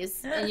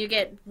bodies, and you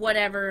get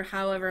whatever,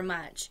 however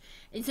much.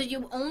 And so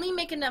you only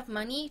make enough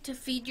money to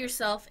feed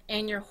yourself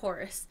and your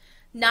horse.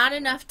 Not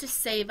enough to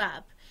save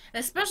up.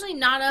 And especially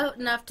not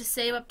enough to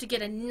save up to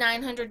get a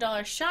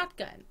 $900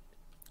 shotgun.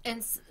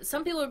 And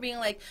some people are being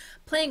like,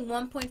 playing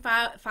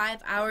 1.5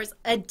 hours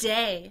a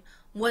day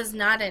was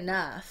not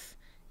enough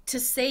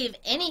to save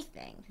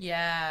anything.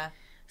 Yeah.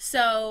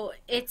 So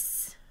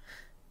it's...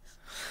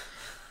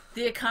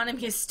 The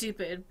economy is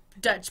stupid.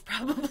 Dutch,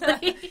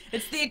 probably.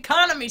 It's the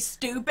economy,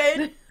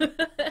 stupid. And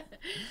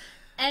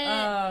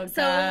oh, God.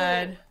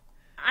 So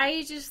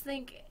I just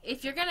think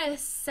if you're going to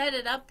set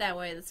it up that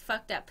way, that's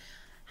fucked up.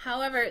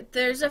 However,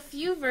 there's a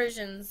few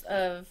versions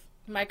of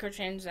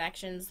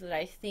microtransactions that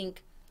I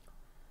think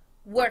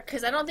work,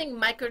 because I don't think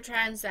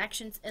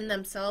microtransactions in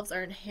themselves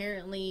are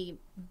inherently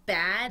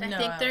bad. No. I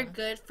think they're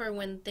good for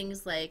when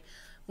things like,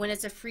 when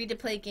it's a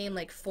free-to-play game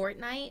like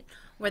Fortnite,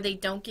 where they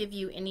don't give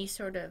you any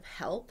sort of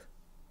help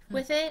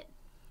with it.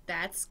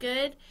 That's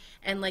good.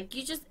 And, like,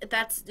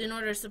 that's in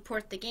order to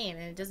support the game,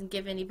 and it doesn't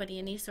give anybody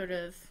any sort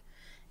of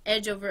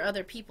edge over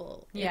other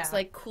people. Yeah. It's,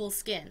 like, cool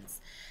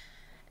skins.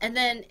 And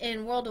then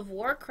in World of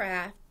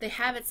Warcraft, they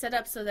have it set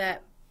up so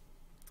that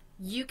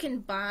you can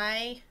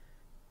buy...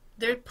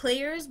 Their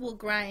players will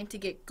grind to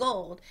get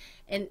gold,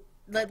 and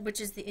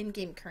which is the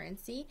in-game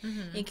currency.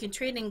 Mm-hmm. You can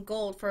trade in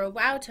gold for a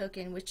WoW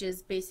token, which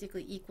is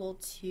basically equal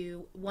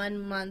to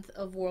 1 month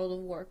of World of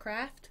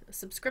Warcraft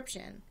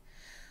subscription.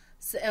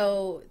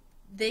 So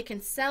they can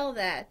sell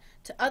that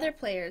to other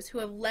players who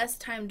have less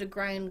time to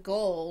grind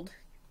gold,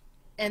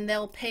 and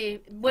they'll pay.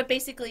 What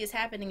basically is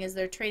happening is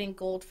they're trading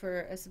gold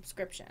for a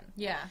subscription.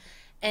 Yeah.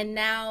 And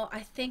now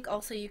I think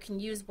also you can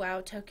use WoW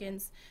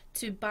tokens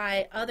to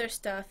buy other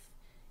stuff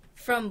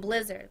from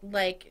Blizzard,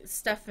 like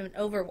stuff in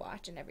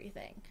Overwatch and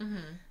everything.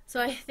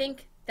 So I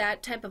think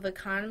that type of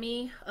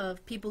economy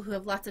of people who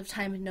have lots of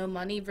time and no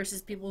money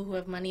versus people who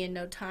have money and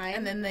no time.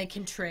 And then they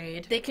can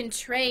trade. They can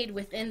trade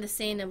within the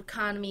same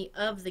economy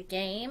of the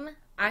game.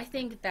 I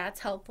think that's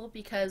helpful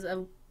because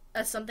of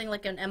something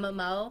like an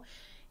MMO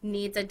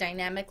needs a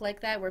dynamic like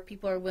that where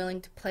people are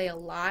willing to play a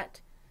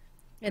lot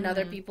and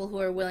other people who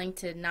are willing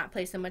to not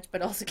play so much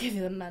but also give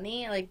you the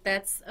money. Like,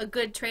 that's a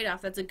good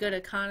trade-off. That's a good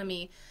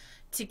economy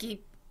to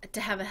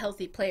have a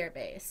healthy player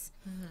base.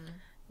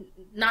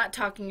 Not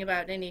talking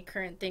about any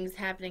current things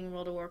happening in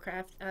World of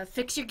Warcraft.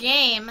 Fix your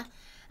game.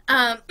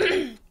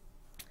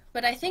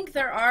 But I think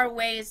there are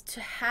ways to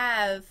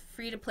have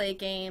free-to-play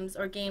games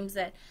or games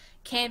that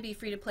can be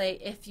free-to-play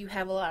if you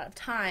have a lot of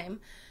time.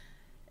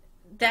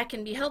 That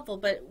can be helpful.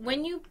 But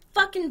when you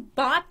fucking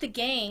bought the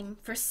game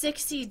for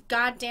 $60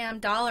 goddamn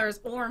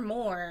or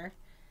more,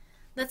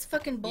 that's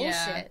fucking bullshit.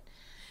 Yeah.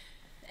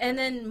 And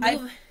then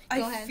move...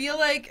 I feel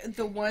like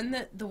the one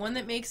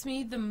that makes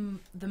me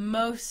the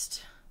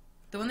most...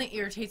 The one that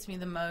irritates me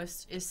the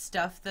most is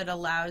stuff that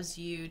allows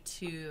you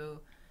to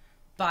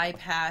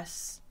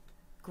bypass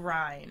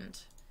grind.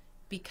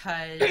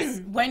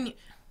 Because when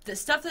the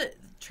stuff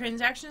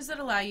transactions that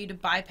allow you to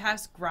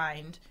bypass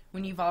grind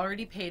when you've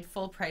already paid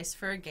full price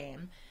for a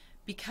game,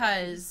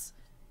 because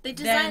they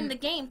designed the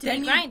game to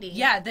be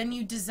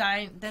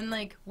grindy. Then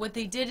like what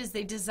they did is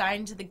they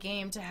designed the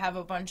game to have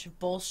a bunch of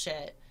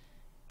bullshit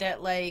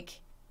that, like,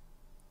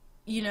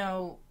 you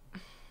know,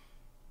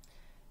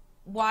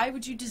 why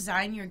would you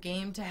design your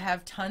game to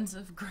have tons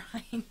of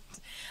grind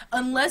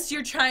unless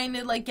you're trying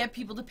to, like, get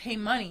people to pay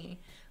money?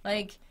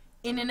 Like,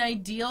 in an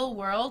ideal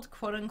world,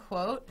 quote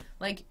unquote,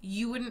 like,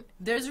 you wouldn't,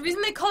 there's a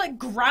reason they call it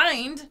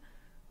grind.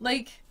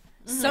 Like,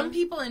 some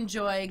people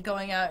enjoy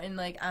going out and,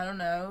 like, I don't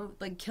know,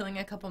 like, killing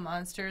a couple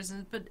monsters,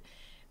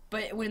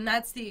 but when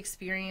that's the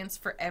experience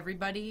for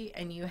everybody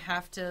and you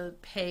have to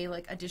pay,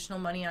 like, additional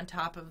money on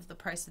top of the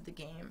price of the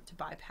game to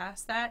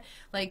bypass that,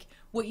 like,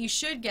 what you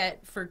should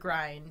get for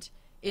grind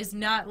is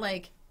not,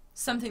 like,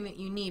 something that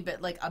you need,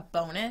 but, like, a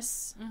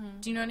bonus.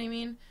 Do you know what I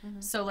mean?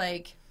 So,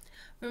 like...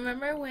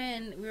 Remember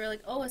when we were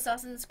like, oh,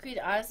 Assassin's Creed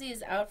Odyssey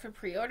is out for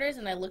pre-orders?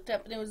 And I looked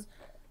up and it was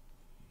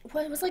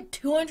like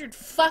 $200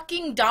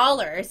 fucking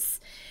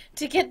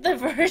to get the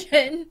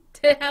version,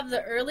 to have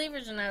the early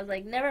version. I was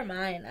like, never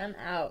mind, I'm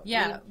out.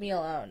 Yeah. Leave me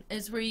alone.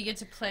 It's where you get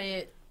to play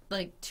it,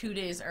 like, 2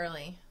 days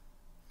early.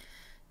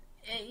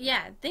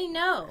 Yeah, they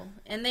know.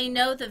 And they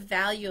know the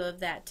value of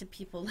that to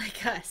people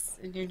like us.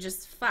 And you're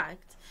just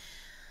fucked.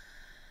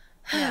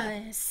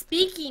 Yeah.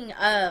 Speaking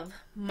of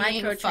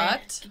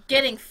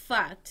getting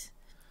fucked,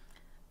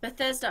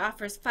 Bethesda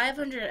offers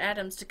 500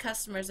 atoms to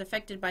customers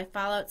affected by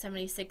Fallout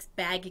 76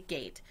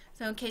 Baggate.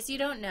 So in case you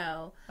don't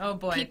know, oh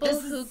boy, people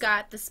who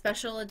got the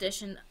special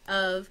edition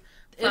of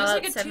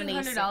Fallout 76. It was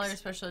like a $200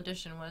 special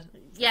edition, wasn't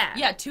it? Yeah.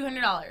 Yeah,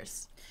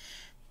 $200.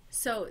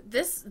 So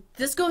this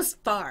goes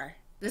far.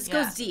 This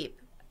goes deep.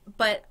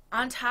 But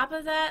on top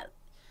of that,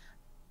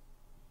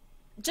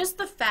 just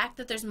the fact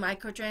that there's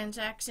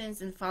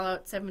microtransactions in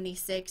Fallout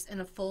 76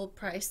 in a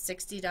full-price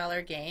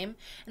 $60 game,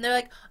 and they're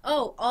like,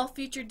 oh, all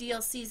future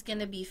DLC is going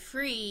to be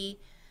free,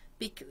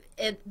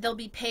 they'll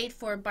be paid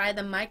for by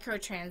the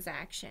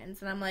microtransactions.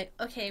 And I'm like,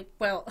 okay,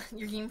 well,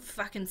 your game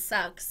fucking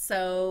sucks,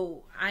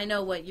 so I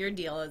know what your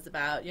deal is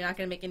about. You're not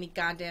going to make any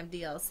goddamn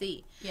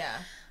DLC. Yeah.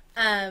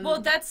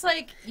 Well, that's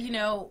like, you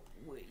know,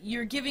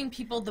 you're giving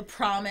people the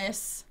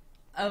promise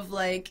of,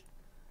 like,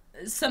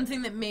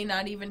 something that may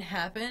not even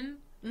happen.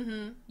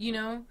 You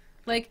know?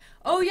 Like,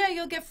 oh yeah,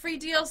 you'll get free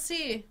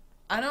DLC.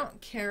 I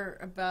don't care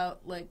about,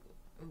 like,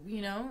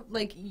 you know?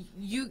 Like,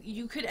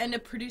 you could end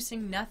up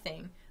producing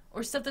nothing.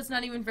 Or stuff that's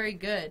not even very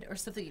good. Or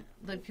stuff that,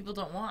 like, people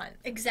don't want.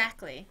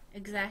 Exactly.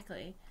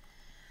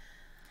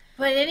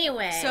 But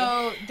anyway.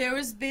 So, there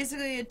was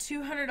basically a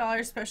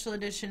 $200 special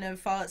edition of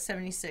Fallout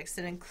 76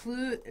 that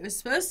it was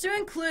supposed to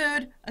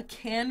include a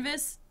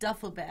canvas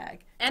duffel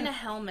bag. And a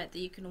helmet that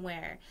you can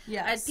wear.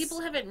 Yes.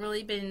 People haven't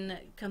really been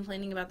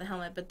complaining about the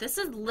helmet, but this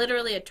is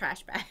literally a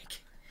trash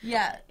bag.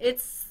 Yeah.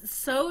 It's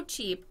so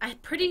cheap. I'm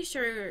pretty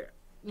sure,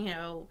 you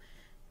know,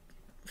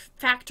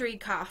 factory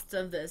cost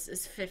of this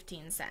is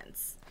 15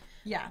 cents.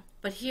 Yeah.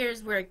 But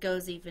here's where it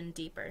goes even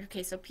deeper.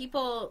 Okay, so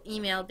people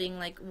email being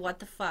like, what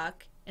the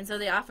fuck? And so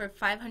they offer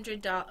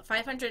 500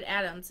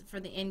 atoms for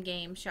the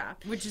in-game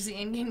shop. Which is the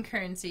in-game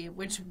currency,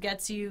 which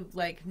gets you,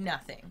 like,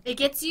 nothing. It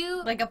gets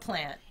you... like a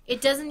plant.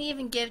 It doesn't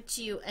even get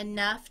you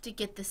enough to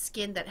get the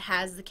skin that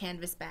has the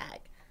canvas bag.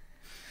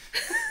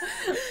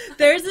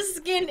 There's a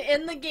skin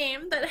in the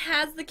game that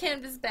has the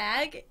canvas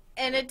bag,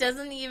 and it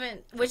doesn't even...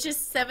 which is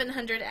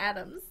 700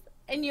 atoms.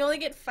 And you only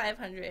get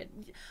 500.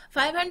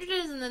 500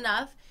 isn't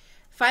enough.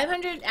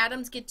 500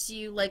 atoms gets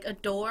you, like, a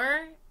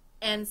door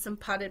and some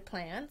potted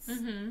plants.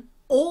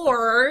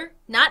 Or,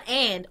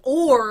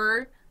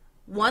 or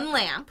one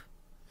lamp.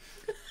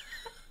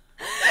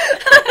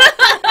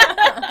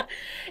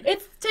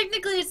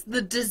 It's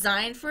the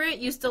design for it.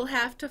 You still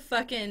have to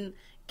fucking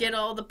get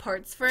all the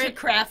parts for it. To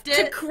craft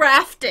it? To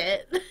craft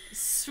it.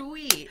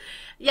 Sweet.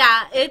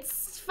 Yeah,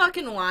 it's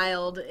fucking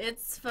wild.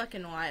 It's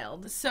fucking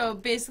wild. So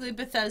basically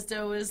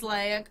Bethesda was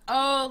like,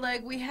 oh,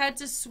 like we had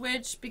to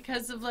switch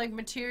because of like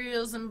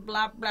materials and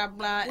blah blah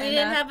blah. We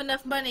didn't have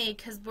enough money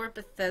because we're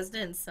Bethesda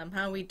and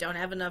somehow we don't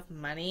have enough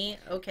money.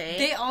 Okay.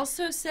 They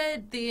also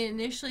said, they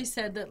initially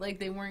said that like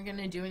they weren't going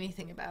to do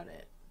anything about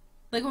it.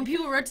 Like when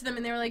people wrote to them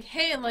and they were like,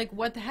 hey, like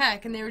what the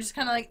heck? And they were just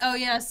kind of like, oh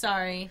yeah,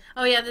 sorry.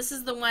 Oh yeah, this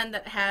is the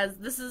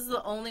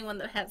only one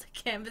that has a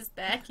canvas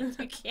bag and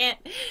you can't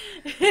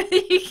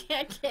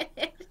get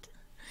it.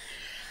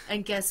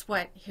 And guess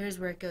what? Here's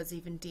where it goes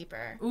even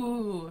deeper.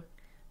 Ooh.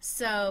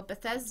 So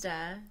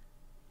Bethesda,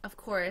 of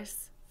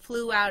course,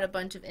 flew out a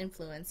bunch of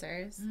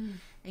influencers,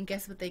 and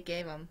guess what they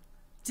gave them?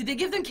 Did they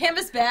give them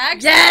canvas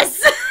bags?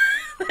 Yes!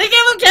 They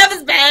gave them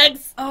canvas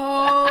bags!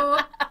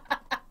 Oh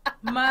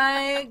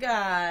my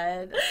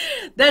god.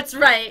 That's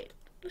right.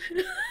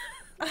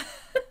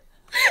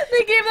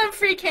 They gave them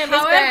free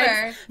canvas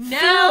bags.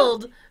 Now...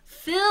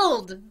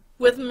 Filled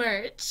with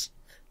merch.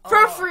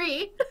 For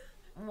free.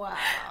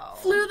 Wow.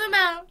 Flew them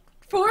out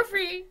for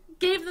free.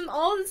 Gave them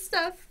all this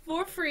stuff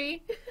for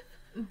free.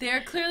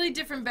 They're clearly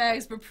different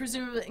bags, but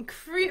presumably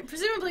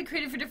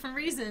created for different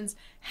reasons.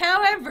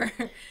 However,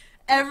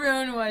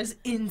 everyone was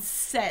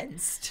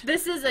incensed.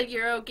 This is a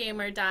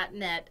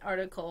Eurogamer.net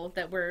article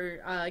that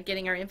we're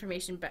getting our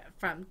information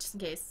from, just in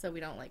case, so we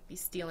don't like be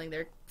stealing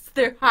their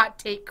hot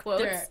take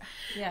quotes.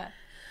 Yeah.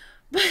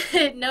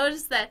 But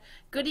notice that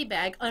goodie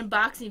bag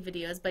unboxing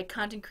videos by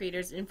content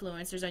creators and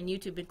influencers on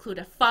YouTube include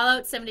a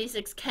Fallout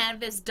 76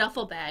 canvas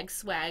duffel bag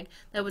swag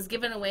that was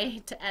given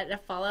away at a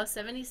Fallout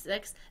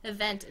 76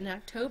 event in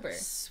October.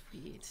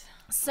 Sweet.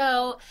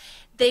 So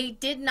they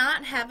did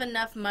not have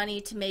enough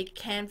money to make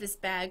canvas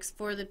bags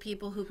for the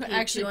people who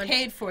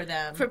paid for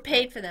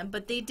them.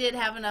 But they did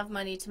have enough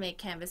money to make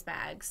canvas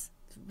bags.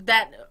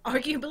 That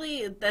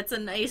arguably that's a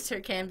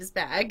nicer canvas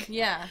bag.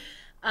 Yeah.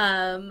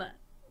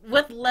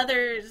 With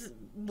leather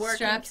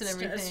straps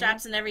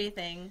and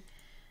everything.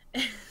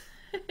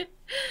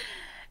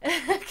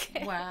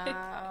 Okay.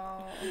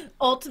 Wow.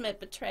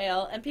 Ultimate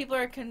betrayal, and people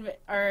are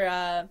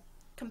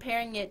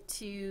comparing it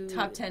to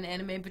Top 10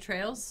 anime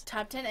betrayals.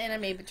 Top 10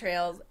 anime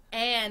betrayals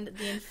and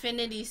the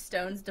Infinity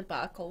Stones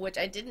debacle, which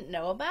I didn't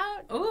know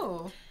about.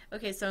 Ooh.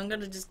 Okay, so I'm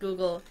gonna just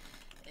Google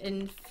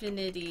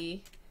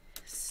Infinity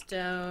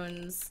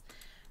Stones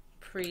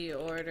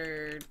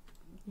pre-order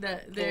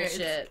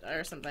bullshit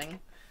or something.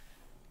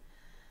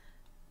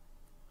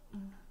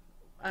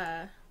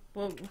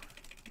 Well,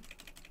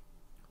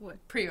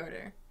 what?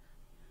 Pre-order.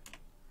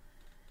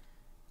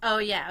 Oh,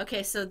 yeah.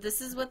 Okay, so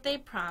this is what they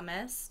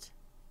promised.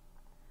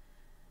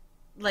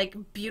 Like,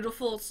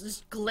 beautiful,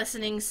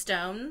 glistening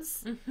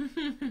stones.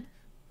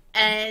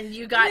 And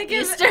you got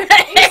Easter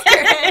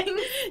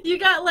eggs. You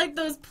got, like,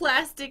 those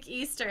plastic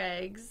Easter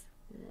eggs.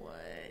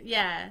 What?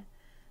 Yeah.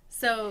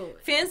 So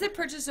fans that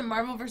purchased a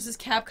Marvel vs.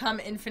 Capcom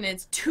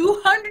Infinite's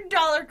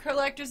 $200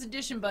 collector's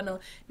edition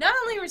bundle not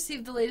only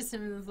received the latest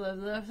in blah,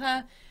 blah,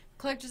 blah,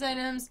 collector's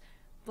items,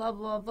 blah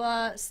blah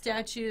blah,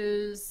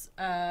 statues,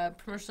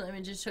 promotional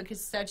images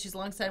showcase statues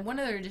alongside one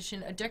other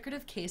edition, a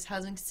decorative case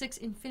housing 6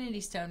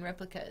 Infinity Stone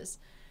replicas.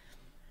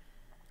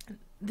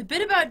 The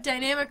bit about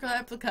dynamic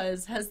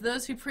replicas has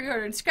those who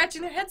pre-ordered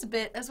scratching their heads a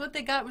bit, as what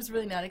they got was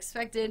really not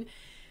expected.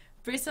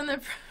 Based on their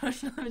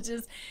promotional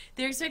images,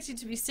 they're expected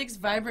to be 6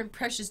 vibrant,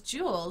 precious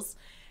jewels.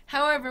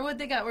 However, what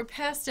they got were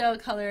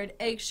pastel-colored,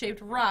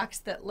 egg-shaped rocks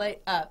that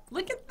light up.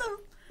 Look at them!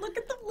 Look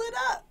at them lit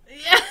up!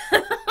 Yeah.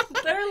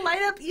 They're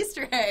light-up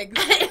Easter eggs.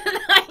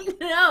 I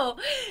know.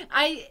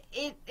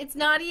 It's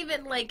not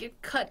even like a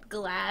cut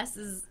glass.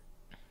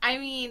 I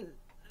mean,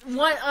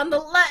 one on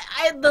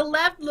the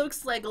left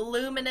looks like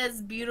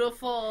luminous,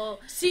 beautiful.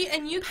 See,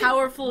 and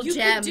powerful gems.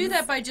 You could do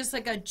that by just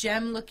like a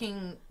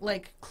gem-looking,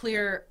 like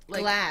clear,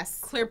 like glass,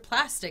 clear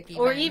plastic,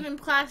 or even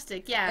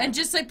plastic, yeah. And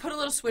just like put a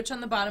little switch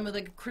on the bottom with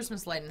like a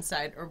Christmas light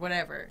inside or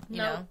whatever. You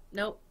know?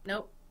 Nope.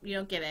 You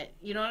don't get it.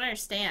 You don't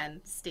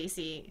understand,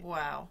 Stacy.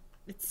 Wow.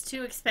 It's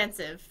too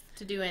expensive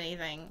to do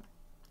anything.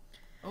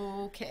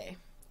 Okay.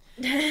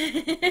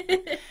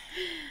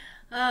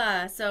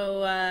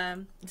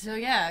 So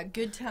yeah,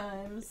 good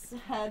times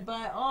had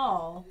by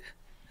all.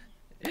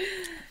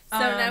 So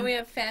now we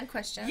have fan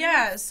questions.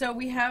 Yeah, so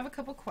we have a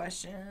couple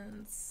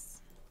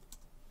questions.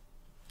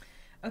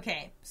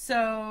 Okay,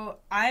 so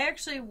I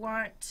actually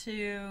want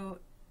to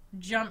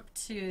jump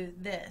to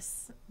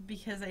this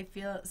because I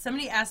feel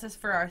somebody asked us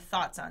for our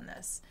thoughts on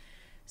this.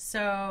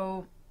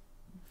 So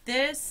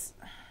this,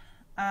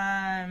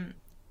 I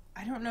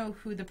don't know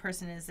who the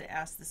person is that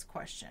asked this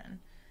question.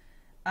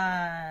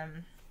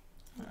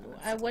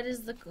 What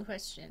is the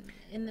question?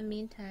 In the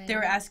meantime, they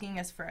were asking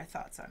us for our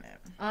thoughts on it.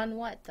 On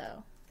what,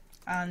 though?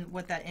 On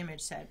what that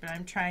image said, but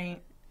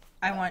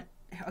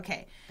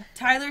okay.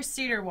 Tyler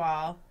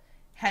Cedarwall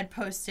had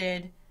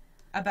posted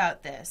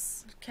about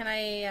this. Can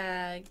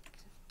I,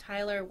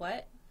 Tyler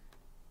what?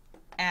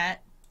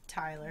 At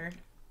Tyler.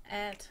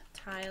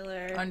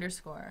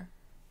 Underscore.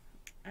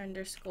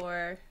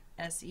 SED.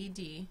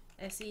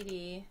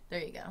 SED. There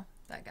you go.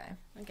 That guy.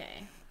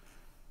 Okay.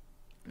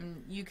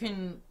 You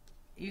can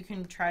You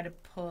can try to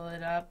pull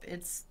it up.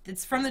 It's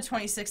from the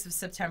 26th of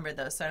September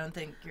though, so I don't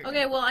think you're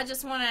Okay, well, I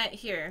just want to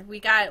hear. We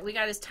got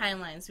his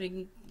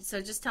timelines.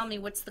 So just tell me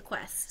what's the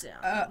quest.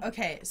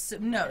 Okay, so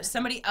no,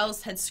 somebody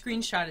else had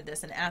screenshotted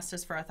this and asked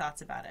us for our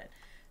thoughts about it.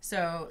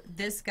 So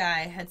this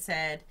guy had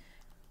said,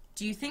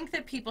 "Do you think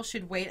that people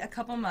should wait a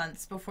couple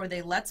months before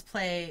they let's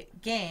play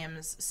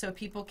games so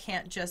people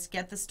can't just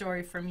get the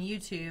story from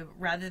YouTube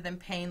rather than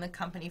paying the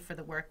company for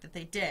the work that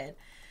they did?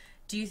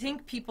 Do you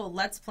think people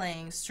let's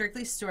playing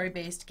strictly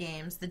story-based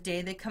games the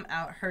day they come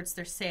out hurts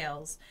their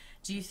sales?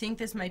 Do you think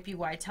this might be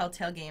why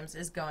Telltale Games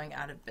is going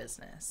out of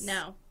business?"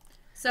 No.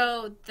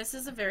 So this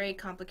is a very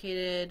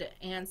complicated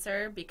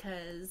answer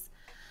because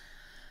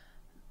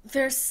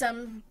there's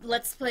some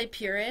Let's Play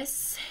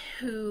purists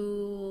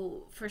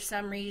who, for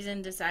some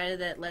reason, decided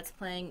that Let's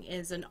Playing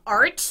is an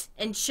art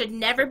and should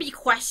never be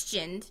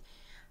questioned.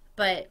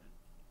 But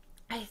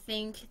I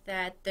think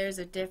that there's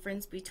a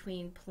difference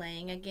between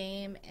playing a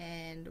game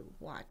and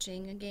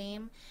watching a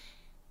game.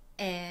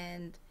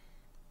 And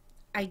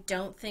I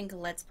don't think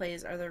Let's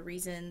Plays are the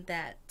reason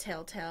that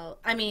Telltale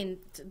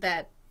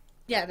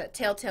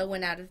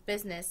went out of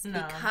business. No.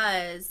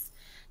 Because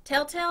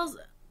Telltale's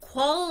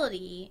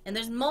quality, and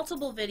there's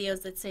multiple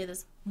videos that say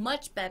this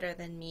much better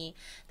than me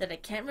that I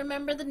can't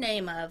remember the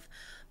name of,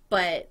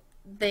 but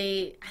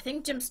I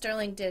think Jim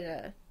Sterling did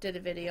a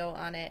video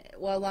on it,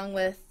 well, along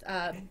with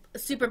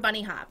Super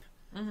Bunny Hop.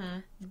 Mm-hmm.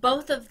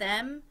 Both of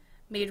them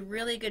made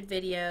really good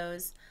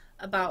videos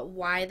about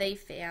why they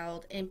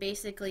failed, and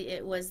basically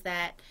it was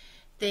that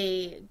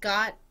they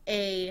got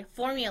a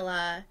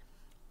formula,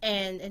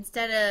 and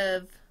instead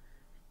of,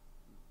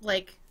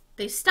 like,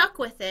 they stuck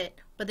with it,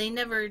 but they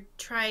never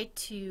tried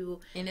to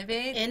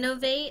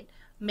innovate,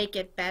 make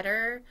it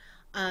better.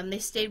 They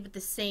stayed with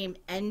the same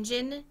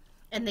engine,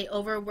 and they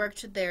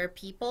overworked their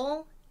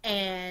people,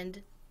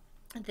 and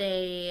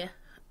they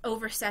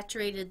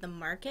oversaturated the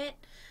market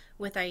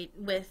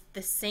with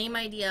the same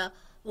idea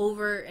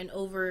over and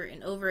over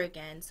and over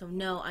again. So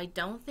no, I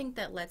don't think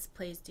that Let's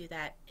Plays do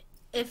that.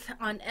 If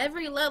on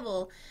every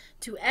level,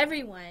 to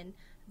everyone,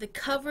 the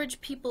coverage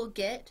people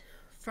get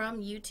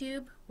from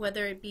YouTube,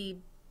 whether it be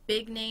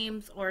big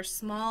names or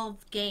small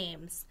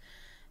games,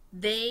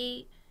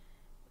 they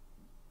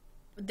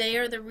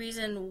are the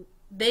reason.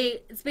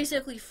 It's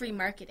basically free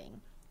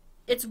marketing.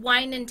 It's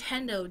why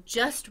Nintendo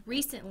just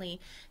recently,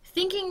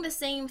 thinking the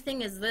same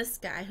thing as this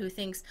guy who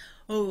thinks,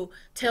 oh,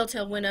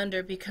 Telltale went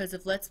under because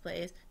of Let's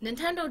Plays.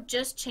 Nintendo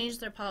just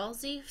changed their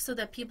policy so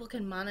that people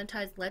can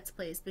monetize Let's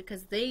Plays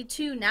because they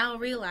too now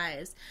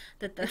realize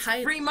that it's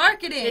free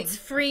marketing. It's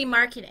free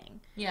marketing.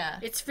 Yeah.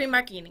 It's free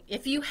marketing.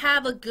 If you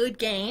have a good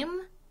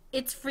game,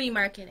 it's free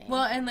marketing.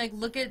 Well, and like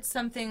look at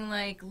something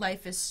like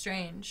Life is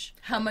Strange.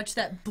 How much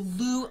that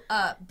blew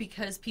up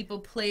because people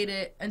played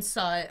it and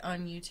saw it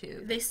on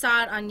YouTube. They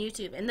saw it on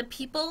YouTube. And the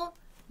people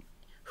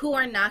who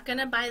are not going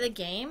to buy the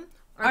game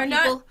are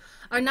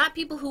not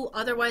people who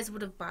otherwise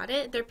would have bought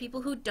it. They're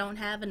people who don't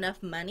have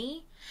enough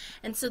money.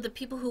 And so the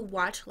people who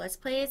watch Let's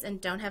Plays and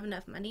don't have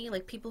enough money,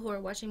 like people who are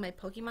watching my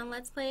Pokemon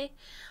Let's Play,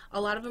 a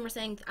lot of them are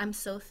saying, I'm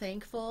so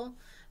thankful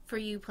for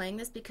you playing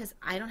this because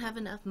I don't have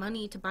enough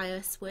money to buy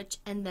a Switch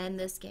and then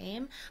this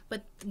game.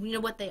 But you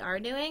know what they are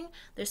doing?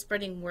 They're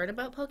spreading word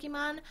about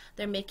Pokemon.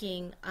 They're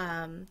making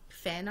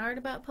fan art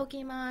about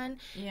Pokemon.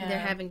 Yeah. They're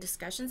having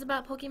discussions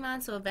about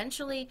Pokemon. So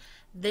eventually,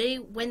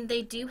 when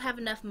they do have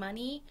enough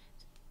money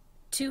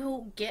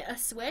to get a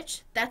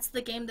Switch, that's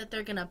the game that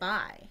they're gonna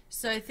buy.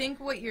 So I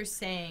think what you're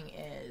saying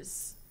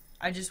is,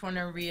 I just want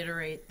to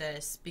reiterate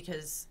this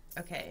because,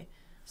 okay,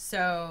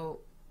 so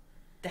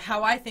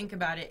how I think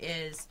about it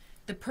is,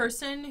 the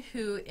person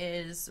who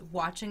is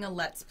watching a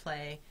Let's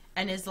Play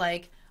and is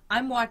like,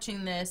 I'm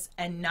watching this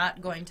and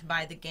not going to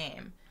buy the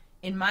game.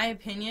 In my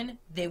opinion,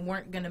 they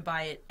weren't going to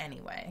buy it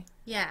anyway.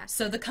 Yeah.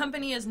 So the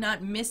company is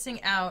not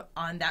missing out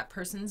on that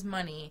person's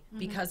money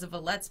because of a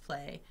Let's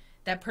Play.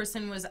 That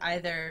person was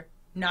either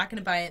not going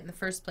to buy it in the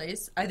first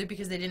place, either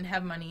because they didn't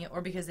have money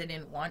or because they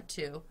didn't want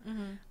to.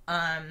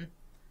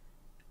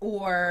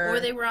 Or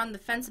they were on the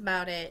fence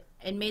about it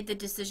and made the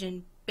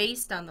decision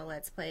based on the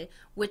Let's Play,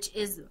 which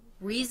is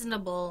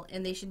reasonable,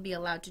 and they should be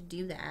allowed to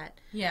do that.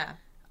 Yeah.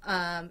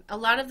 A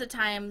lot of the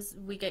times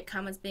we get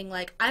comments being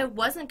like, I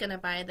wasn't going to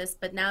buy this,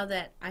 but now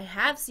that I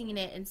have seen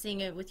it and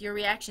seeing it with your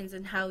reactions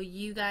and how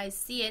you guys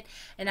see it,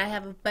 and I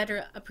have a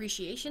better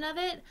appreciation of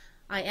it,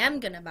 I am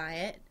going to buy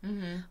it.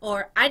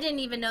 Or, I didn't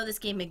even know this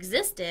game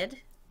existed.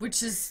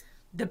 Which is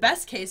the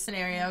best case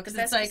scenario, because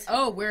it's like,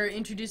 oh, we're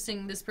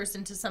introducing this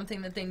person to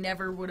something that they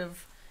never would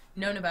have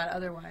known about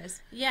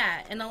otherwise.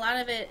 Yeah, and a lot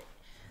of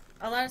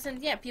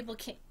times, yeah, people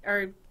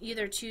are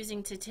either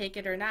choosing to take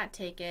it or not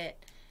take it,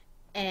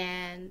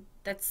 and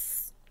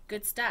that's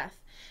good stuff.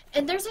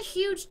 And there's a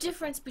huge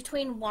difference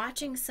between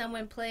watching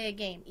someone play a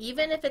game,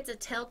 even if it's a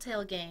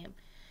Telltale game,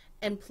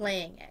 and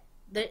playing it.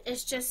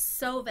 It's just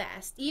so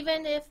vast.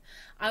 Even if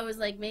I was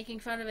like making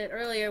fun of it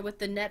earlier with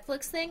the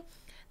Netflix thing,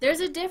 There's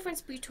a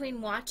difference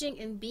between watching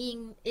and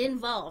being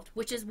involved,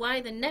 which is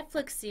why the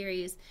Netflix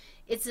series,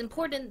 it's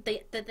important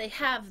that they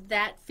have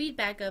that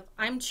feedback of,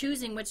 I'm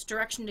choosing which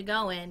direction to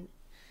go in,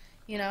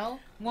 you know?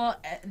 Well,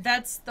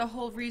 that's the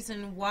whole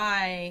reason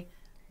why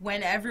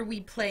whenever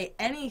we play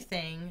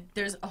anything,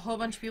 there's a whole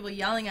bunch of people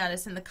yelling at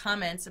us in the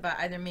comments about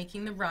either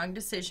making the wrong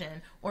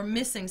decision or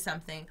missing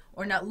something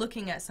or not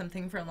looking at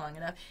something for long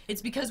enough.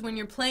 It's because when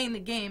you're playing the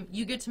game,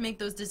 you get to make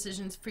those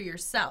decisions for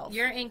yourself.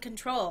 You're in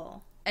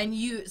control. And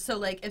so,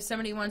 like, if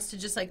somebody wants to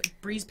just, like,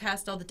 breeze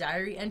past all the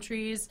diary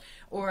entries,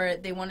 or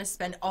they want to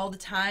spend all the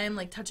time,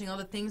 like, touching all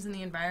the things in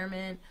the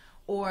environment,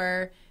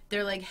 or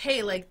they're like,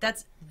 hey, like,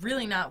 that's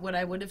really not what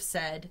I would have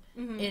said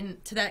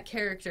to that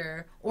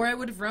character, or I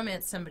would have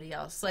romanced somebody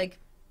else. Like,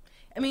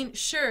 I mean,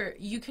 sure,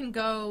 you can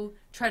go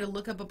try to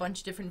look up a bunch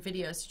of different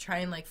videos to try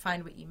and, like,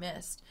 find what you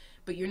missed,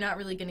 but you're not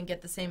really going to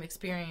get the same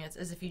experience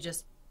as if you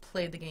just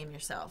played the game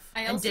yourself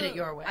and did it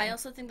your way. I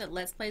also think that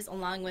Let's Plays,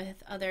 along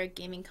with other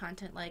gaming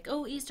content like,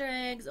 Easter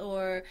eggs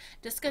or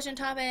discussion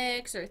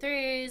topics or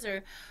theories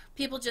or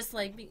people just,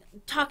 like,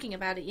 talking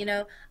about it, you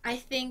know, I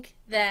think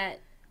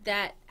that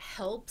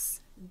helps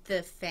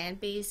the fan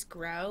base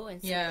grow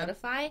and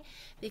solidify,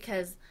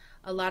 because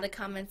a lot of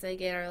comments I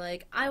get are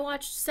like, I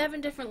watched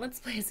 7 different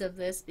Let's Plays of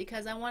this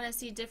because I want to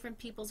see different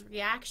people's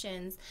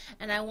reactions,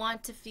 and I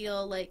want to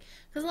feel like,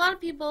 because a lot of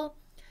people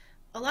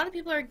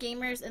are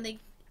gamers, and they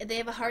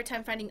have a hard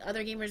time finding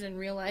other gamers in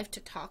real life to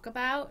talk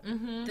about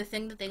the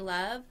thing that they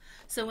love.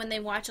 So when they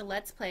watch a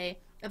Let's Play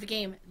of a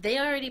game they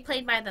already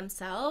played by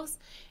themselves,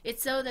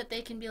 it's so that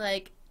they can be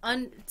like,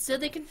 so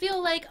they can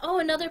feel like, oh,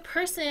 another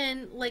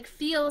person, like,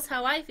 feels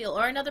how I feel,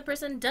 or another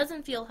person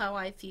doesn't feel how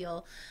I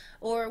feel,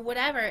 or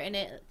whatever, and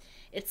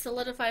it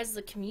solidifies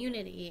the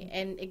community,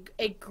 and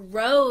it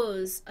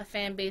grows a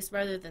fan base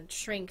rather than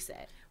shrinks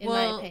it, in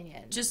my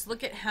opinion. Just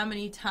look at how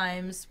many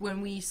times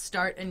when we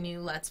start a new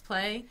Let's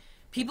Play,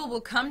 people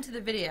will come to the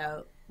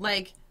video,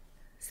 like,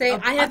 say,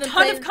 I have a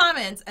ton of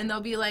comments, and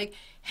they'll be like,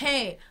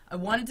 hey, I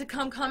wanted to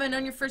come comment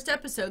on your first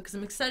episode because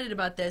I'm excited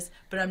about this,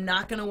 but I'm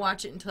not going to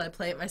watch it until I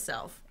play it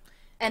myself.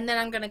 And then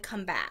I'm going to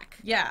come back.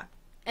 Yeah.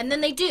 And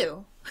then they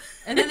do.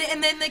 and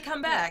then they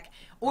come back.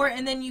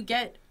 And then you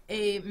get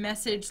a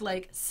message,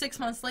 like, 6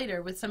 months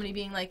later with somebody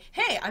being like,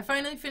 hey, I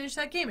finally finished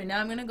that game, and now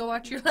I'm going to go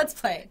watch your Let's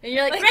Play. And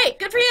you're like, great,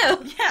 good for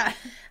you. Yeah.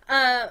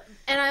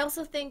 And I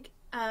also think,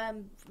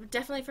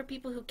 definitely for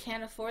people who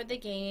can't afford the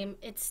game,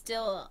 it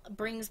still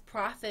brings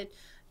profit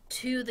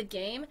to the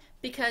game,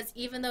 because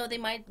even though they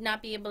might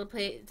not be able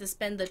to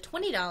spend the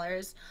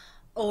 $20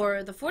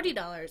 or the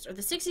 $40 or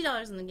the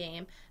 $60 in the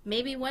game,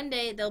 maybe one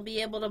day they'll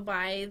be able to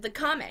buy the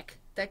comic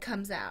that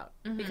comes out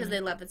because they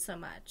love it so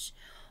much,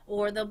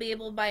 or they'll be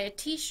able to buy a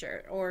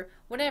t-shirt or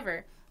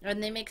whatever,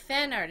 and they make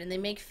fan art and they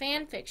make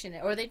fan fiction,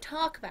 or they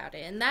talk about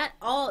it, and that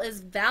all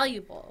is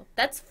valuable.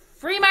 That's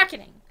free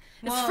marketing.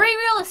 It's free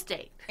real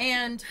estate.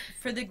 And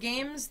for the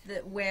games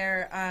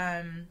where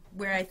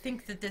I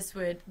think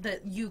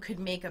that you could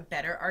make a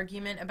better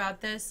argument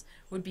about this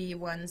would be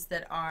ones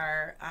that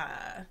are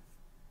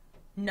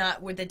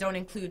that don't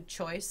include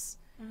choice.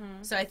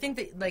 So I think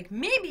that, like,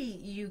 maybe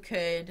you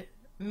could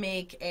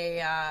make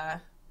a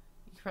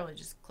you could probably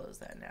just close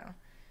that now.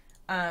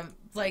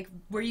 Like,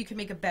 where you could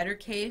make a better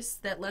case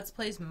that Let's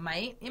Plays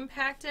might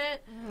impact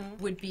it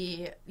would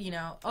be, you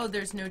know, oh,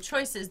 there's no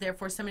choices,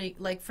 therefore somebody,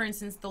 like, for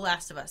instance, The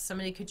Last of Us,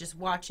 somebody could just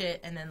watch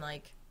it and then,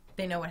 like,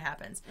 they know what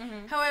happens.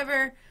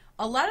 However,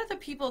 a lot of the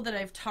people that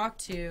I've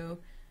talked to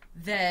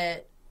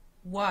that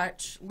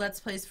watch Let's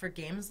Plays for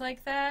games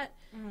like that,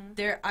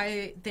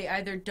 they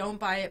either don't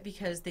buy it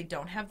because they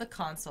don't have the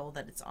console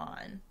that it's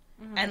on,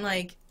 and,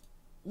 like,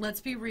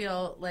 let's be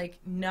real, like,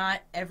 not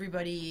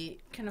everybody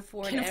can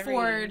afford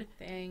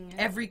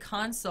every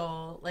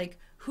console. Like,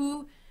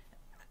 who,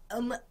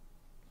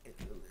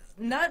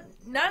 not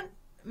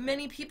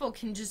many people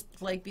can just,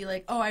 like, be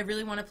like, oh, I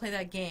really want to play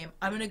that game.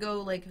 I'm going to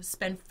go, like,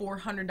 spend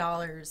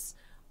 $400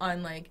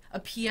 on, like, a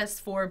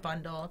PS4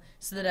 bundle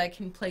so that I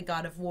can play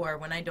God of War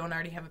when I don't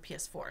already have a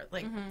PS4.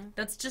 Like,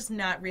 that's just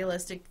not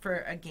realistic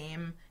for a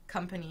game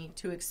company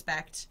to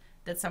expect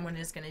that someone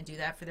is going to do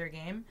that for their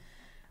game.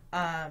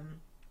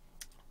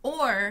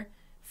 Or,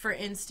 for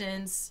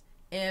instance,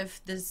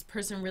 if this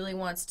person really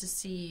wants to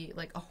see,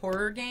 like, a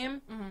horror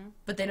game,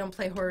 but they don't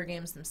play horror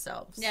games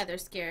themselves. Yeah, they're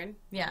scared.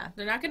 Yeah.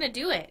 They're not going to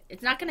do it.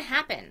 It's not going to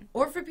happen.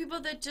 Or for people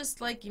that just,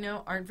 like, you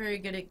know, aren't very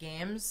good at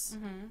games.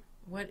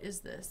 What is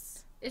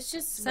this? It's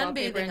just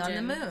sunbathing on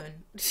the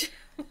moon.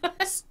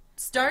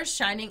 Stars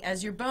shining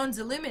as your bones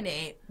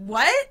illuminate.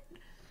 What?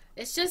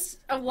 It's just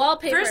a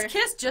wallpaper. First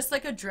kiss just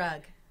like a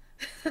drug.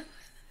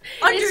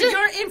 Under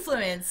your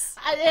influence.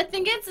 I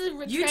think it's a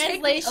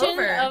translation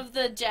of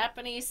the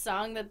Japanese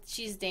song that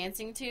she's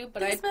dancing to,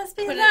 but this must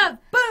be love.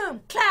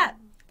 Boom, clap.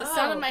 The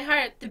song in my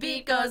heart. The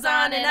beat goes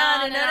on and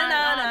on and on and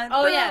on.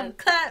 Oh, boom, yeah.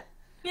 Clap.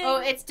 Yay. Oh,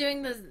 it's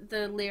doing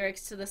the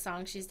lyrics to the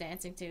song she's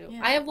dancing to.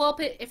 Yeah. I have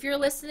wallpaper. If you're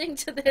listening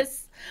to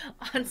this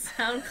on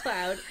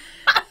SoundCloud,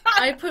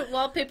 I put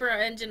Wallpaper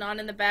Engine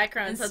on in the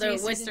background, and so that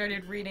Stacey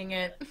started reading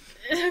it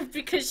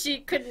because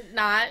she couldn't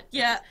not.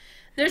 Yeah.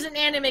 There's an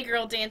anime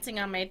girl dancing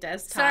on my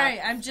desktop.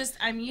 Sorry,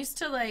 I'm used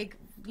to, like,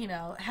 you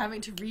know,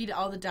 having to read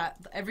all the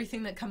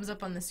everything that comes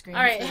up on the screen.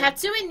 All right,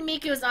 Hatsune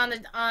Miku's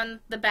on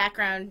the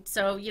background,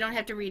 so you don't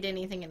have to read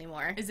anything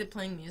anymore. Is it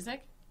playing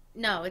music?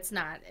 No, it's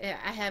not.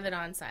 I have it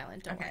on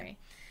silent. Don't worry.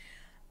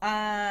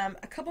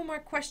 A couple more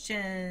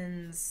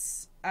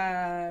questions.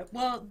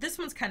 Well, this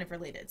one's kind of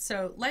related.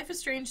 So, Life is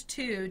Strange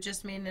 2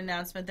 just made an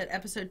announcement that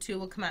episode 2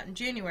 will come out in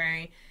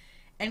January.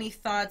 Any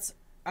thoughts?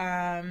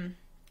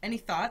 Any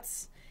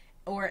thoughts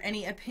or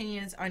any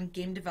opinions on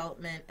game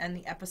development and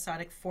the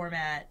episodic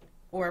format,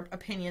 or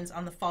opinions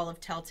on the fall of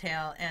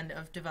Telltale and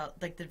of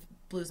the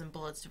Blues and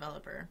Bullets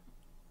developer?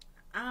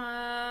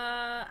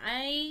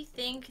 I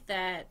think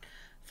that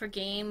for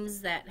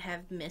games that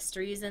have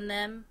mysteries in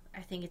them,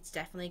 I think it's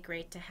definitely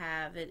great to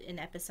have it in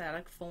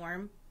episodic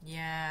form.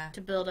 Yeah.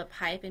 To build up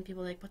hype and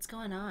people are like, what's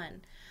going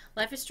on?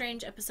 Life is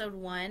Strange episode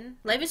 1.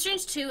 Life is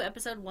Strange 2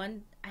 episode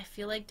 1, I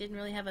feel like didn't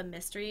really have a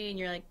mystery, and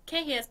you're like,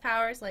 okay, he has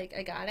powers, like,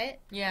 I got it.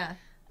 Yeah.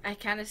 I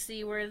kind of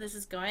see where this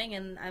is going,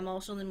 and I'm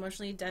also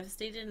emotionally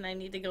devastated, and I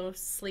need to go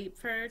sleep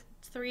for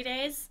 3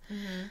 days.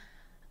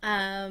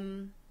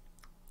 Mm-hmm.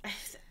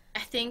 I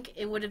think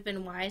it would have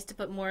been wise to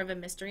put more of a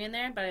mystery in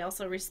there, but I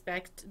also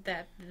respect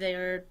that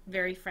they're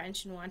very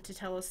French and want to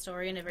tell a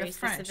story in a very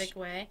specific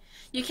way.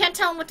 You can't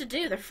tell them what to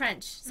do. They're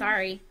French.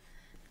 Sorry.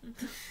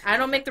 I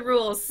don't make the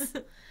rules.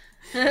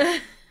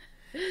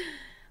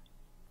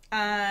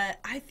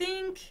 I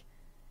think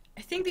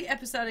the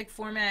episodic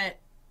format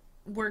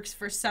works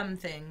for some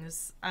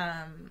things.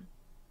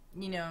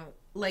 You know,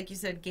 like you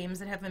said, games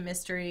that have a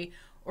mystery,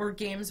 or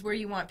games where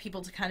you want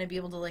people to kind of be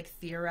able to, like,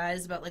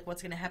 theorize about, like,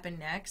 what's going to happen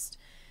next.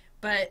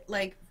 But,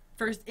 like,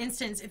 for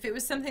instance, if it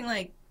was something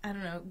like, I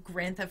don't know,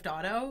 Grand Theft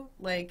Auto,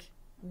 like,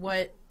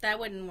 what... That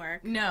wouldn't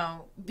work.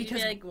 No,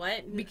 because... You'd be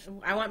like, what?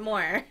 I want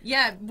more.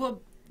 Yeah,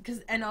 well, because...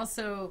 And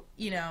also,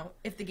 you know,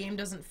 if the game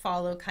doesn't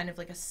follow kind of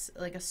like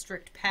a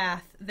strict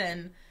path,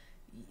 then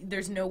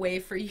there's no way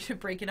for you to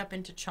break it up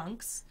into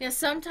chunks. Yeah,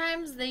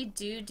 sometimes they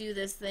do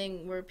this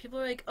thing where people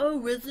are like, oh,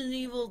 Resident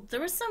Evil...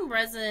 There was some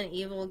Resident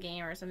Evil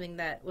game or something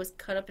that was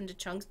cut up into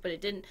chunks, but it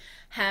didn't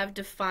have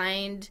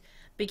defined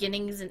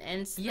beginnings and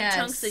ends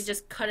chunks. They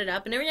just cut it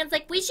up, and everyone's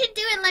like, we should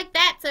do it like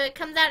that so it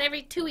comes out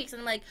every 2 weeks. And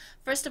I'm like,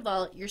 first of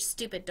all, you're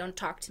stupid, don't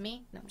talk to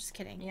me. No, I'm just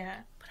kidding. Yeah,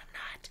 but I'm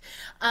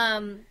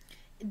not.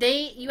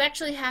 You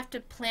actually have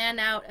to plan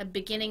out a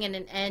beginning and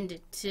an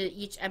end to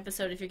each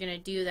episode if you're going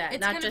to do that.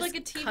 It's not kind just of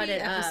like a TV cut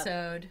it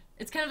episode. Up.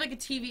 It's kind of like a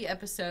TV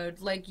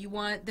episode. Like, you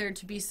want there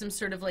to be some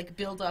sort of, like,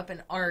 build up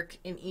an arc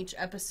in each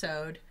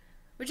episode.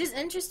 Which is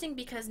interesting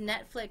because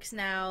Netflix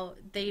now,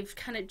 they've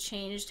kind of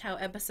changed how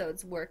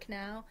episodes work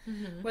now.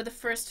 Mm-hmm. Where the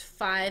first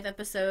 5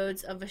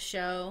 episodes of a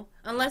show,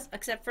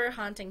 except for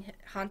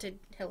Haunted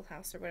Hill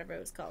House or whatever it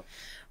was called,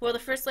 well, the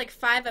first, like,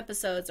 5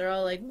 episodes are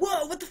all like,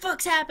 whoa, what the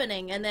fuck's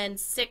happening? And then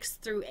 6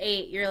 through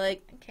 8, you're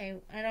like, okay,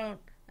 I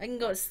can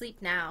go to sleep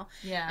now.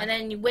 Yeah. And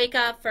then you wake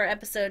up for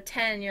episode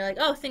 10, and you're like,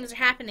 oh, things are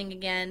happening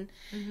again.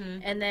 Mm-hmm.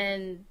 And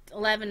then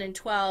 11 and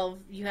 12,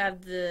 you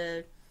have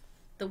the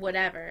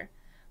whatever.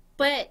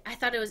 But I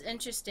thought it was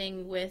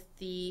interesting with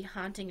the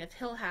Haunting of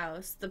Hill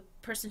House, the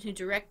person who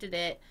directed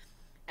it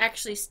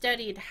actually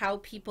studied how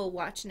people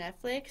watch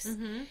Netflix,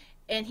 mm-hmm.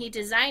 and he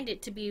designed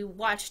it to be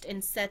watched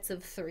in sets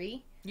of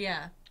 3.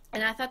 Yeah.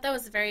 And I thought that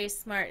was very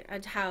smart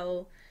at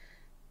how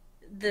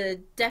the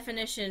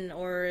definition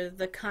or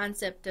the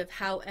concept of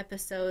how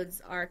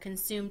episodes are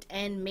consumed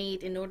and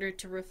made in order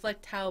to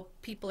reflect how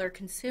people are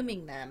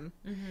consuming them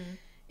mm-hmm.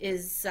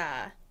 is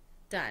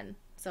done.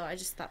 So I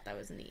just thought that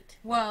was neat.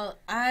 Well,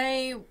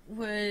 I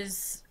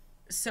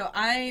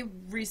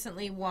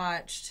recently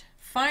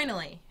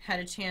finally had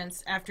a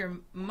chance, after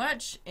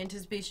much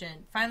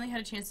anticipation,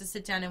 to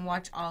sit down and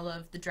watch all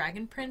of the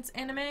Dragon Prince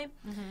anime.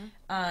 Mm-hmm.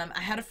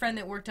 I had a friend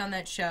that worked on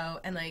that show,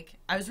 and, like,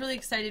 I was really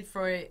excited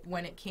for it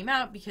when it came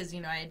out because,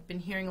 you know, I had been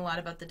hearing a lot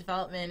about the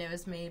development. It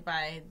was made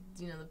by,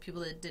 you know, the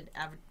people that did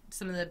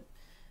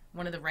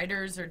one of the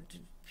writers or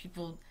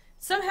people.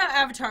 Somehow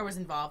Avatar was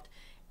involved.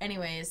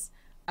 Anyways,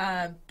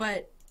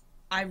 but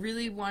I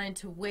really wanted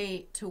to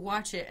wait to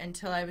watch it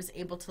until I was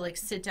able to, like,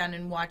 sit down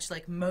and watch,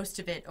 like, most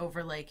of it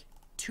over, like,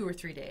 2 or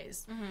 3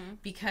 days. Mm-hmm.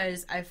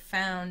 Because I've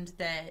found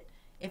that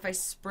if I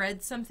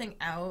spread something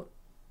out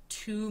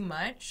too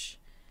much,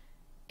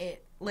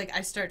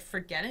 I start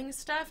forgetting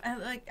stuff.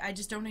 I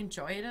just don't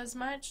enjoy it as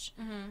much.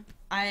 Mm-hmm.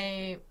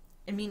 I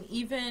mean,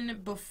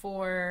 even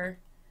before,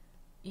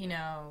 you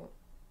know,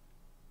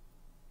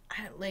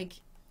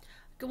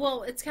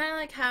 Well, it's kind of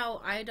like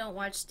how I don't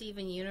watch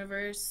Steven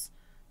Universe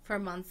for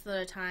months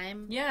at a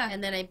time. Yeah.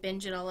 And then I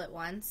binge it all at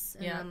once.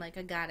 And I'm like,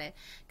 I got it.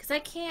 Because I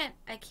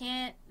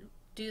can't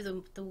do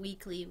the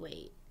weekly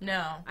wait.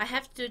 No. I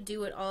have to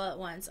do it all at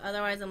once.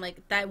 Otherwise, I'm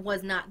like, that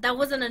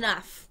wasn't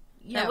enough.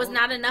 Yeah, that was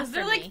not enough for me.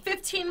 They're like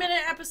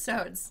 15-minute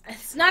episodes.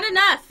 It's not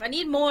enough. I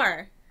need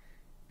more.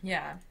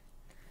 Yeah.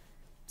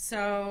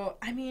 So,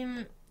 I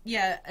mean,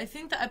 yeah, I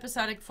think the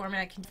episodic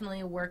format can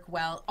definitely work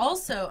well.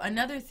 Also,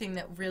 another thing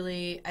that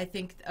really, I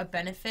think, a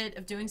benefit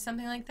of doing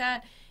something like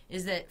that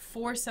is that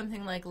for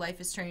something like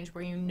Life is Strange,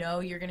 where you know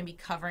you're going to be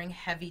covering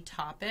heavy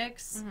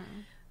topics,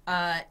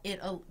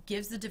 it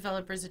gives the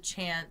developers a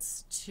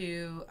chance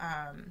to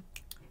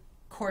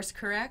course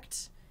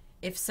correct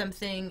if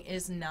something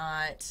is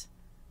not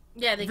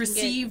they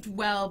received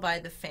well by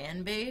the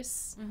fan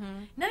base.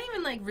 Not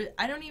even like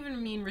I don't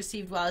even mean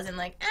received well as in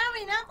like, oh,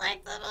 we not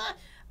like blah blah.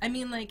 I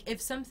mean like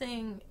if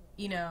something,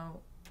 you know,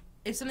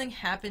 if something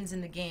happens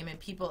in the game and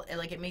people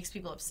it makes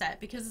people upset,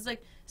 because it's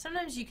like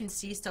sometimes you can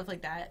see stuff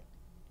like that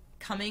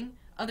coming,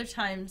 other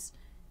times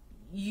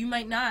you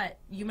might not.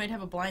 You might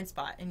have a blind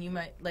spot, and you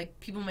might like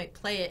people might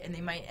play it and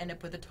they might end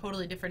up with a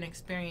totally different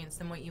experience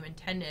than what you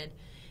intended.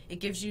 It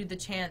gives you the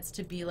chance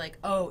to be like,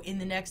 oh, in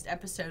the next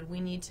episode,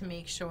 we need to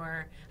make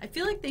sure. I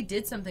feel like they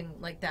did something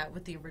like that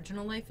with the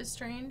original Life is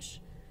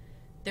Strange.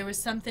 There was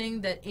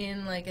something that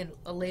in, like,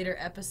 a later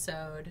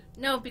episode...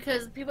 No,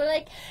 because people are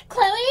like,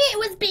 Chloe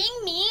was being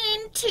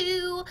mean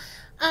to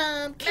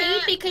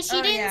Kate because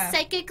she didn't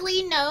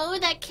psychically know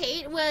that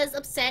Kate was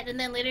upset. And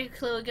then later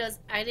Chloe goes,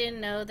 I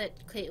didn't know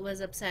that Kate was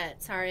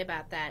upset. Sorry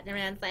about that. And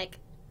everyone's like,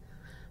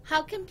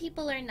 how come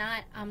people are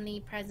not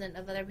omnipresent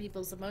of other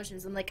people's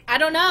emotions? I'm like, I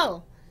don't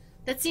know.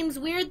 That seems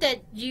weird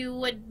that you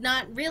would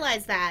not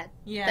realize that.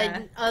 Yeah.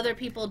 That other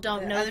people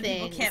don't know other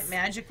things. People can't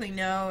magically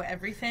know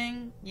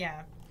everything.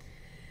 Yeah.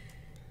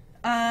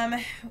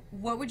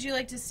 What would you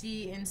like to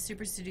see in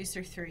Super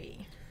Seducer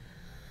 3?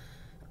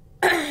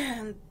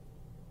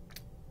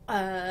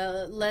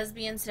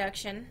 Lesbian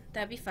seduction.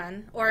 That'd be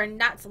fun. Or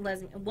not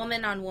lesbian.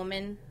 Woman on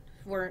woman.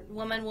 Or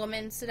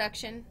woman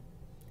seduction.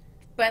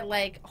 But,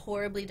 like,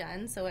 horribly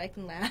done, so I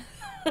can laugh.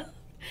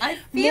 I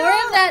feel...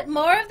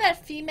 More of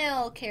that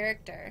female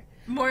character.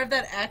 More of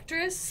that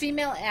actress?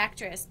 Female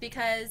actress.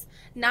 Because,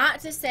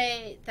 not to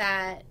say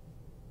that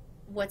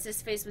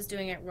What's-His-Face was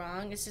doing it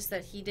wrong, it's just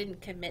that he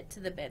didn't commit to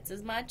the bits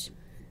as much.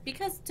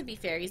 Because, to be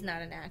fair, he's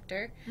not an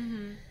actor.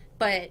 Mm-hmm.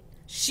 But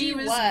she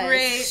was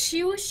great.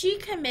 She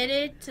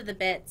committed to the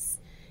bits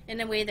in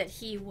a way that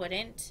he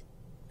wouldn't.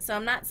 So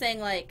I'm not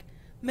saying, like,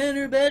 men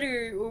are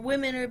better or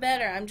women are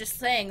better. I'm just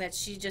saying that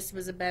she just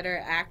was a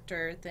better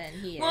actor than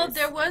he is. Well,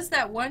 there was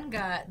that one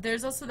guy.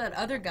 There's also that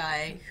other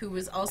guy who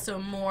was also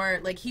more,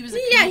 like, he was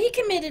he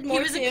committed more,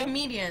 he was a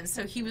comedian,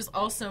 so he was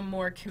also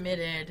more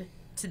committed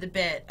to the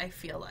bit, I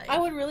feel like. I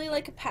would really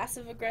like a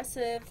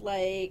passive-aggressive,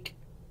 like,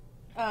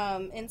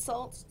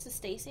 insult to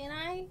Stacy and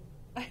I.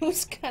 I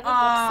was kind of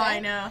upset. I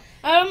know.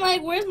 I'm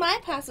like, where's my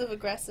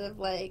passive-aggressive,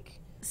 like,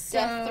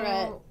 death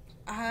threat?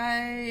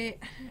 I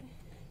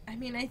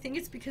mean, I think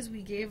it's because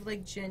we gave,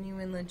 like,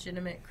 genuine,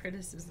 legitimate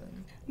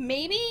criticism.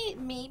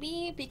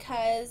 Maybe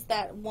because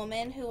that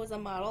woman who was a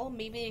model,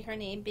 maybe her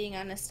name being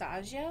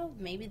Anastasia,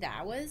 maybe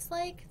that was,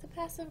 like, the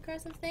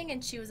passive-aggressive thing,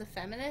 and she was a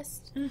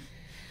feminist.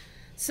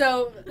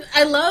 So,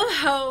 I love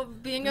how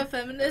being a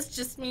feminist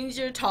just means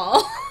you're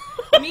tall.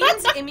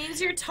 It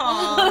means you're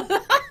tall.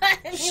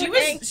 She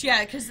was,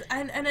 yeah, because,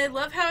 and I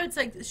love how it's,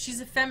 like, she's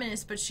a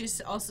feminist, but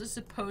she's also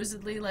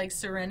supposedly, like,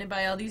 surrounded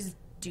by all these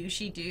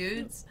douchey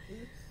dudes.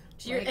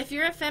 If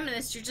you're a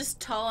feminist, you're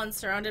just tall and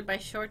surrounded by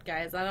short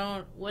guys.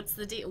 What's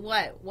the deal?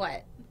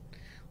 What?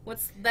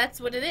 That's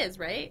what it is,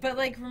 right? But,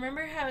 like,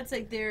 remember how it's,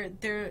 like,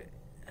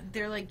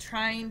 they're like,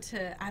 trying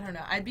to, I don't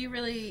know, I'd be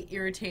really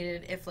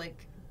irritated if,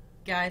 like,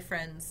 guy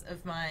friends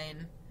of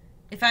mine,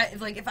 if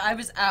I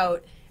was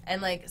out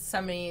and, like,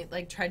 somebody,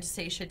 like, tried to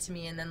say shit to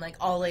me and then, like,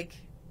 all, like,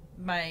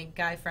 my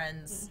guy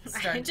friends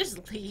started... I'd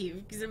just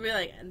leave, because I'd be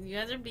like, you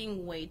guys are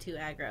being way too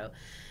aggro.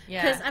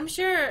 Yeah. Because I'm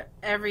sure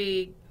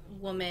every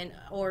woman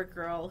or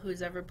girl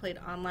who's ever played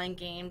online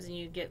games and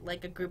you get,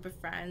 like, a group of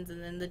friends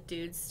and then the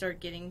dudes start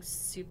getting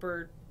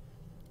super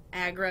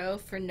aggro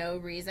for no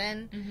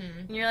reason. Mm-hmm.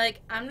 And you're like,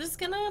 I'm just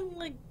gonna,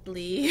 like,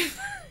 leave.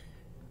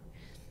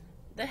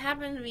 That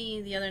happened to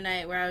me the other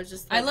night where I was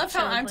just, like, I love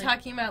how I'm playing.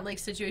 talking about, like,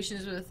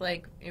 situations with,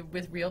 like,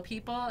 with real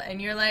people,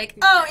 and you're like,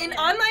 oh, in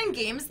online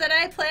games that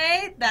I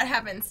play, that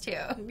happens too.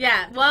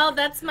 Yeah, well,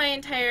 that's my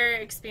entire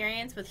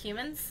experience with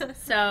humans,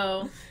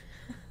 so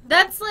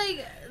that's,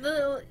 like,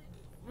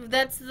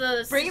 that's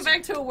the... Bring it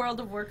back to a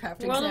World of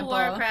Warcraft World example.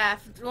 of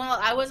Warcraft. Well,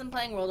 I wasn't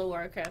playing World of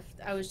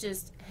Warcraft. I was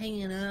just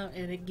hanging out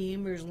at a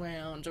gamer's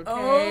lounge, okay?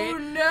 Oh,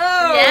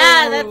 no!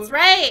 Yeah, that's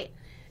right!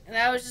 And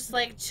I was just,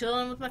 like,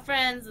 chilling with my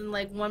friends, and,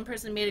 like, one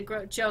person made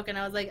a joke, and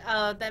I was like,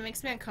 oh, that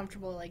makes me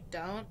uncomfortable. Like,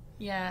 don't.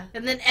 Yeah.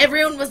 And then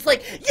everyone was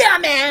like, yeah,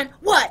 man,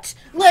 what?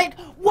 Like,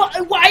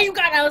 why you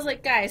got... I was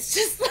like, guys,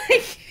 just,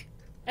 like,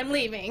 I'm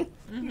leaving.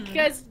 Mm-hmm. You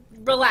guys,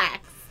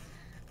 relax.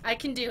 I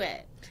can do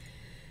it.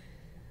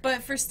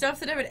 But for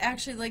stuff that I would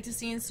actually like to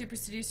see in Super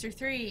Seducer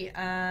 3,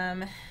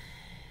 I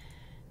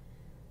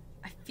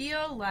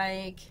feel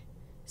like...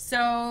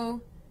 So...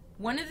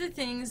 One of the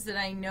things that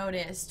I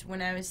noticed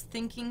when I was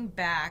thinking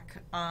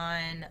back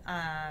on,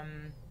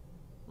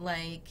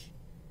 like,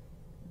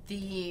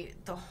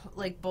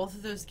 like, both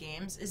of those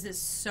games is that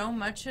so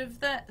much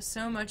of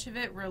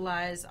it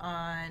relies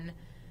on,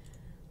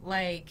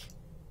 like,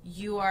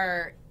 you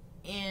are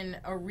in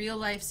a real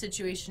life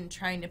situation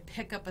trying to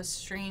pick up a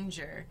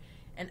stranger,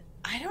 and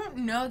I don't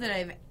know that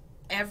I've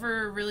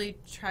ever really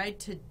tried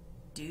to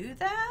do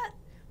that.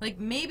 Like,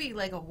 maybe,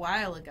 like, a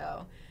while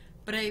ago.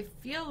 But I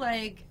feel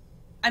like,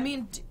 I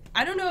mean,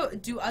 I don't know,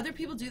 do other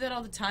people do that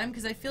all the time?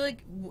 Because I feel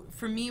like,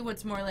 for me,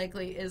 what's more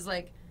likely is,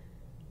 like...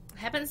 It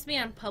happens to me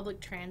on public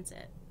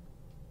transit.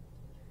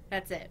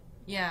 That's it.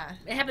 Yeah.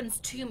 It happens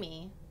to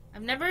me.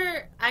 I've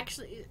never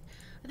actually...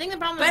 I think the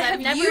problem But is I've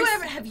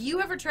never... have you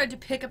ever tried to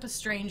pick up a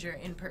stranger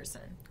in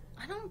person?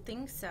 I don't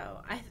think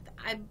so.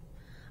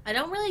 I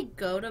don't really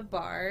go to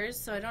bars,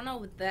 so I don't know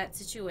what that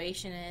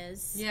situation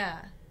is. Yeah.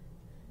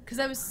 Because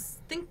I was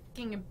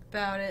thinking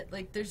about it,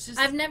 like, there's just...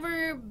 I've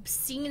never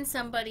seen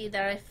somebody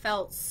that I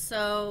felt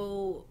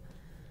so,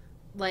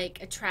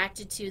 like,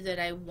 attracted to that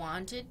I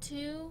wanted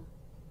to.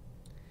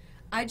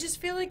 I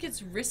just feel like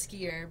it's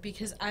riskier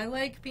because I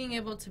like being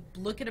able to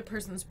look at a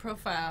person's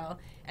profile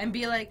and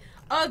be like,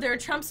 oh, they're a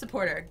Trump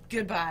supporter.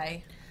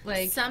 Goodbye.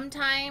 Like,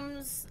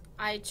 sometimes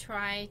I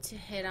try to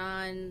hit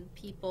on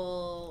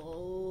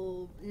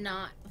people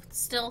not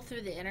still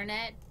through the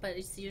internet, but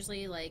it's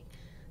usually like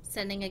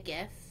sending a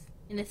GIF.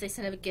 And if they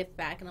send a GIF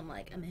back and I'm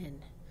like, I'm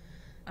in.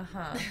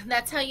 Uh-huh.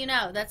 That's how you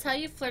know. That's how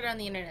you flirt on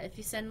the internet. If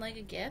you send like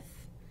a GIF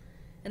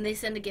and they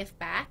send a GIF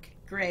back,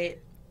 great.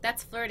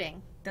 That's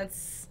flirting.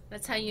 That's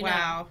how you know.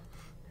 Wow.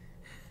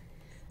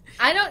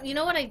 You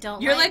know what I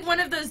don't You're like one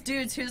of those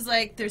dudes who's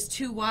like, there's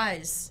 2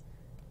 Ys.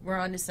 We're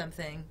onto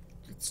something.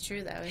 It's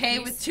true, though. Hey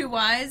with 2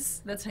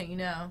 Ys, that's how you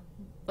know.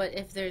 But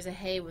if there's a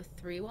hey with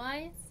 3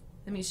 Ys?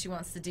 That means she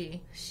wants the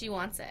D. She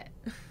wants it.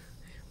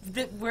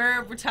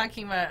 We're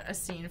talking about a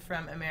scene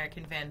from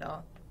American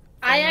Vandal.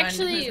 I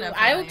actually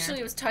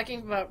was talking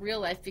about real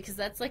life because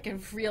that's like a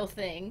real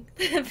thing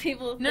that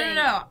people think.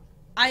 No.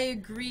 I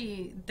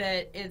agree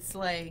that it's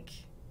like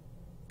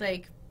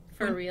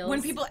for real.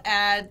 When people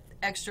add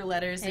extra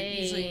letters, hey,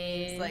 it usually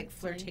means like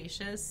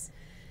flirtatious.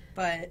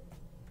 But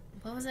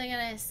what was I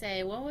gonna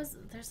say?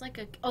 There's like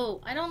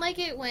I don't like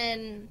it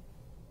when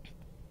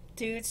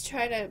dudes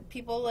try to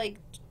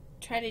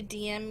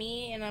DM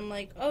me and I'm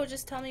like, oh,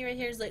 just tell me right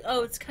here. It's like,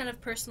 oh, it's kind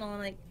of personal. I'm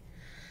like,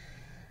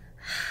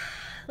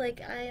 like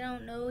I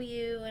don't know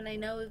you and I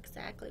know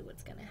exactly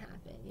what's gonna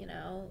happen. You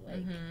know,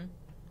 like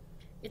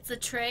it's a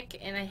trick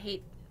and I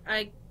hate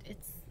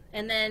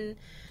and then.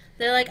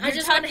 They're like, I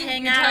just want to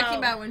hang out. You're talking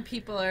about when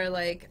people are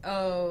like,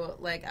 oh,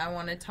 like, I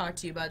want to talk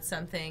to you about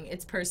something.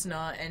 It's personal,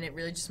 and it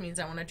really just means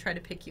I want to try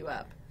to pick you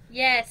up.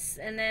 Yes,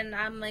 and then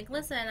I'm like,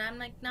 listen, I'm,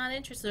 like, not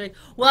interested. They're like,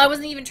 well, I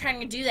wasn't even trying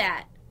to do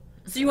that.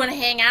 So you want to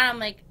hang out? I'm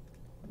like,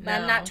 no.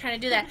 I'm not trying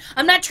to do that.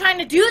 I'm not trying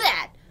to do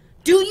that.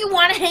 Do you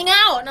want to hang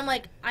out? And I'm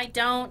like, I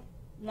don't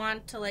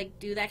want to, like,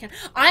 do that.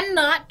 I'm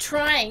not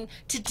trying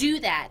to do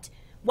that.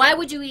 Why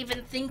would you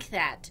even think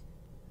that?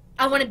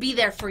 I want to be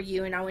there for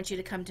you, and I want you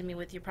to come to me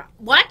with your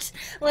what?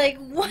 Like,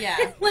 what? Yeah.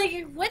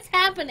 Like, what's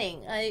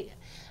happening?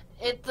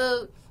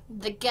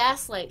 The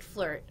gaslight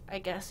flirt, I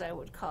guess I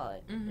would call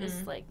it,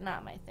 is, like,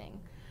 not my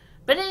thing.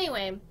 But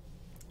anyway,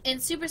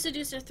 in Super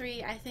Seducer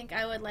 3, I think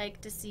I would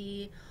like to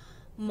see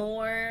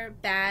more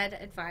bad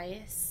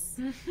advice.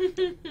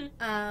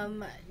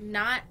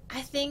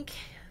 I think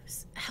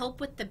help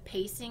with the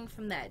pacing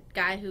from that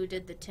guy who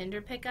did the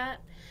Tinder pickup.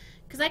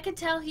 Because I could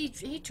tell he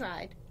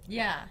tried.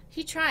 Yeah.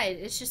 He tried.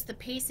 It's just the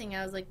pacing.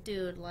 I was like,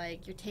 dude,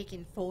 like, you're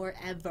taking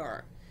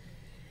forever.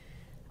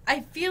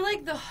 I feel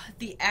like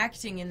the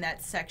acting in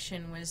that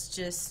section was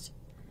just,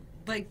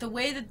 like, the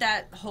way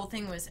that whole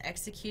thing was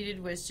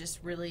executed was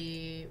just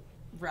really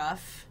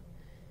rough.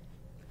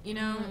 You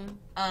know?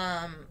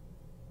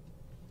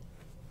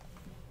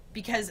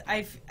 Because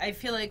I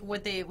feel like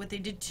what they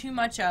did too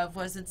much of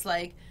was it's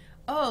like,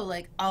 oh,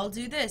 like, I'll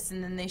do this,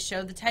 and then they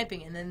show the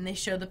typing, and then they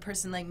show the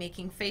person, like,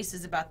 making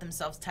faces about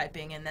themselves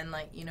typing, and then,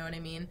 like, you know what I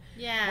mean?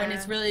 Yeah. When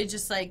it's really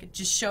just, like,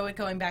 just show it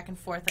going back and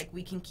forth, like,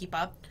 we can keep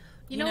up.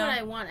 You know what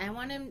I want?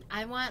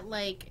 I want,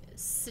 like,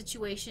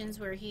 situations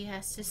where he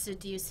has to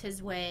seduce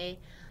his way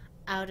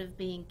out of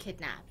being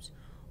kidnapped.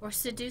 Or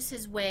seduce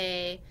his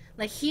way,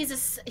 like, he's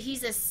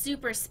a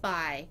super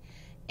spy,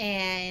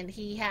 and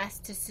he has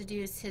to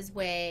seduce his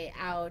way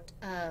out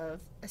of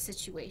a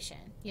situation,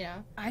 you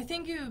know? I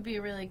think it would be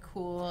really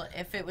cool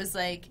if it was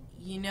like,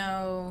 you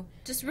know...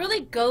 Just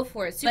really go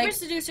for it. Super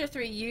Seducer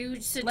 3, you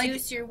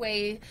seduce your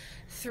way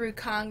through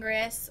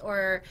Congress,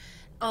 or,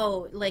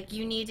 like,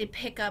 you need to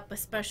pick up a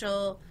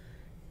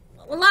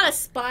lot of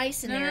spy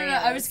scenarios.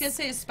 No. I was going to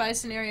say a spy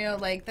scenario,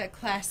 like, that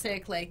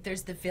classic, like,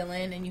 there's the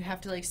villain, and you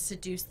have to, like,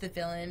 seduce the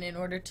villain in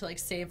order to, like,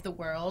 save the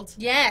world.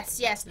 Yes.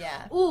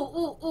 Yeah.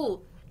 Ooh.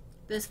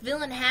 This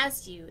villain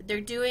has you.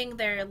 They're doing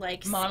their,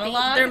 like,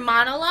 monologue? Their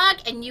monologue,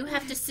 and you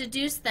have to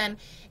seduce them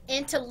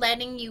into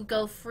letting you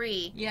go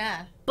free.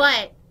 Yeah.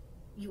 But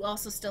you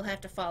also still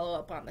have to follow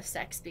up on the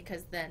sex,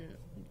 because then,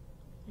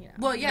 you know,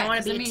 well, yeah, you don't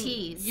want to be a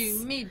tease.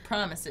 You made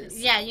promises.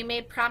 Yeah, you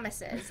made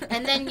promises.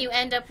 And then you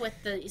end up with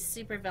the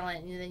super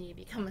villain, and then you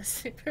become a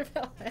super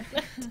villain,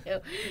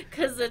 too,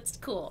 because it's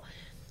cool.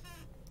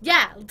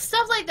 Yeah,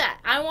 stuff like that.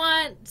 I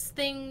want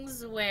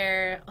things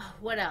where,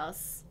 what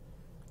else?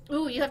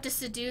 Ooh, you have to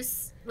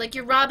seduce, like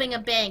you're robbing a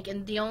bank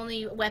and the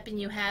only weapon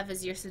you have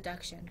is your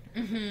seduction.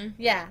 Mm-hmm.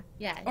 Yeah.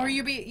 Or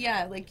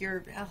like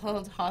you're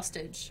held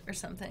hostage or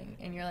something,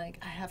 and you're like,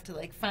 I have to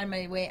like find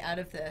my way out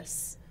of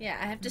this. Yeah,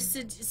 I have to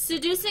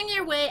seducing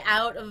your way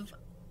out of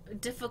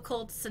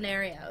difficult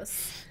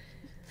scenarios.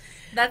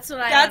 That's what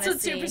I want to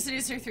see. Super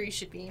Seducer 3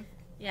 should be.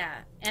 Yeah,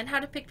 and how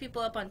to pick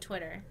people up on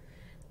Twitter.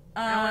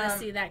 I want to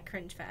see that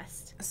cringe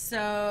fest.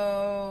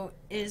 So,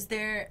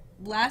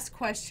 last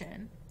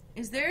question,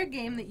 is there a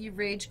game that you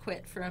rage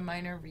quit for a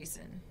minor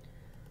reason?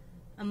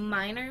 A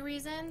minor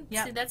reason?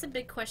 Yeah. See, that's a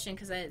big question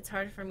because it's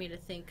hard for me to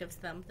think of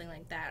something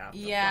like that off the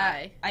fly.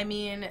 Yeah, I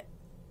mean,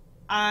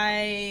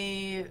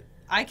 I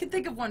could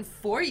think of one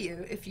for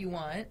you if you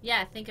want.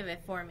 Yeah, think of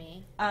it for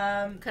me.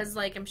 Because,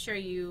 like, I'm sure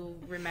you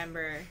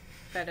remember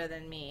better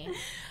than me.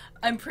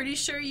 I'm pretty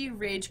sure you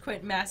rage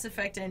quit Mass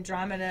Effect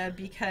Andromeda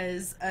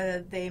because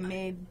they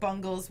made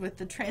bungles with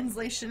the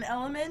translation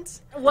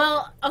element.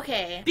 Well,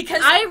 okay.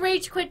 Because I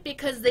rage quit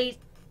because they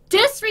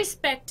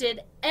disrespected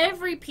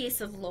every piece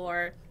of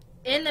lore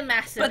in the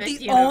Mass Effect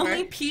universe. But the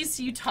only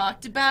piece you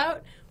talked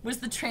about was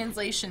the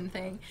translation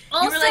thing.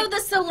 Also, the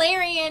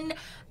Solarian,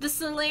 that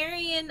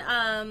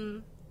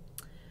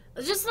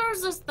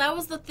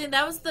was the thing,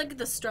 that was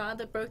the straw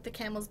that broke the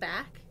camel's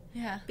back.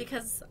 Yeah.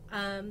 Because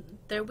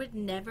there would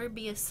never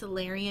be a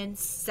Solarian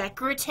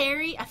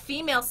secretary, a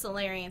female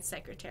Solarian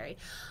secretary,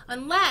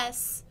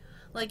 unless,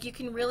 like, you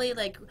can really,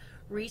 like,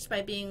 reach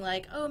by being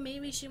like, oh,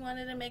 maybe she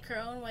wanted to make her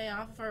own way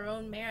off of her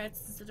own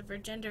merits instead of her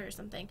gender or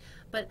something.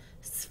 But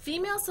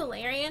female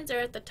Solarians are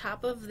at the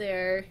top of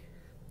their,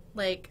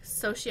 like,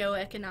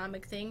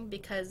 socioeconomic thing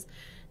because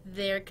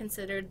they're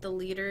considered the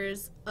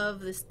leaders of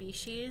the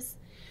species.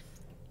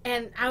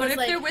 And I was But if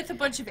like, they're with a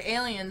bunch of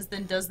aliens,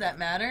 then does that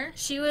matter?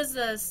 She was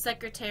a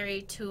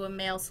secretary to a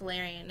male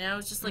Solarian, and it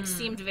was just, like,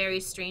 seemed very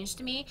strange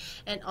to me.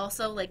 And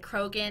also, like,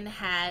 Krogan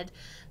had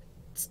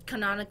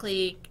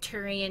canonically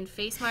Turian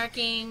face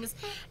markings,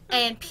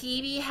 and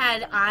Peebee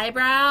had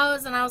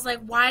eyebrows, and I was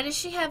like, why does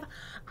she have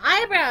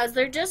eyebrows?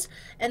 They're just...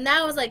 And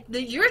that was like,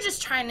 you're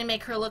just trying to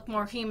make her look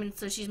more human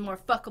so she's more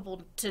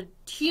fuckable to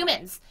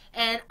humans.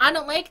 And I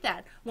don't like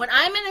that. When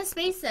I'm in a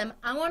space sim,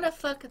 I want to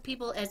fuck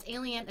people as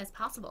alien as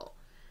possible.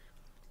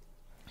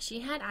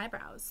 She had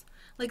eyebrows.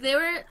 Like, they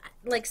were,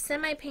 like,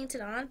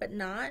 semi-painted on, but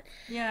not.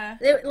 Yeah.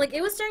 Like,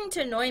 it was starting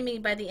to annoy me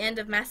by the end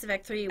of Mass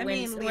Effect 3.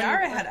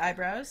 Liara had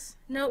eyebrows.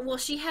 No, well,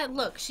 she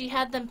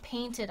had them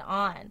painted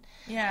on.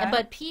 Yeah.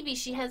 But Peebee,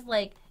 she has,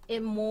 like,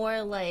 it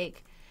more,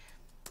 like,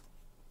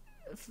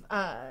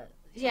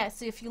 yeah,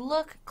 so if you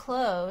look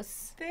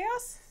close.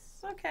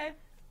 Okay.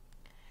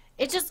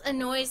 It just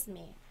annoys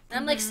me. And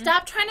I'm like,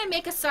 stop trying to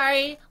make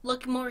Asari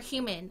look more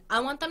human.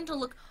 I want them to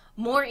look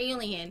more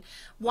alien.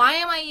 Why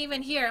am I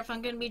even here if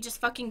I'm going to be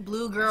just fucking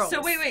blue girls?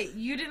 So wait,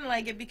 you didn't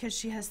like it because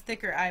she has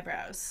thicker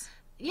eyebrows.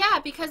 Yeah,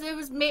 because it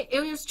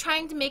was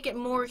trying to make it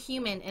more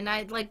human, and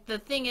I like the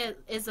thing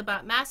is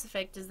about Mass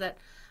Effect is that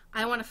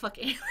I want to fuck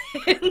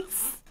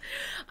aliens.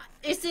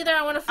 It's either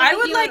I want to fuck I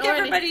would you like or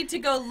everybody to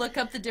go look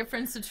up the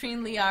difference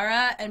between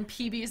Liara and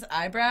Peebee's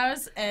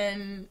eyebrows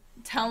and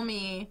tell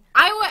me.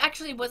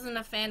 Actually wasn't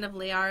a fan of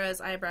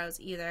Liara's eyebrows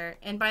either,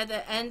 and by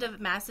the end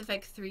of Mass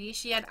Effect 3,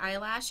 she had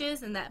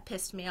eyelashes, and that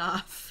pissed me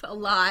off a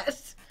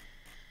lot.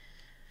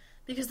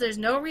 Because there's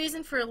no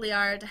reason for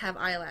Liara to have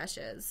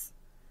eyelashes.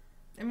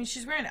 I mean,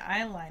 she's wearing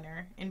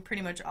eyeliner in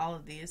pretty much all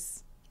of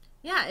these.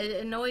 Yeah,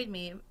 it annoyed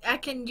me.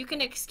 You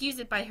can excuse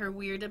it by her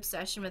weird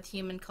obsession with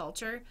human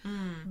culture,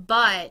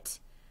 but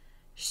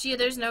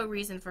there's no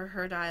reason for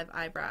her to have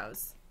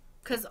eyebrows.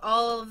 Because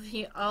all of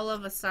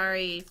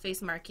Asari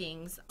face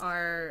markings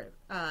are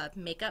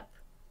makeup,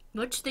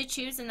 which they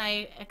choose, and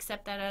I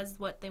accept that as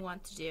what they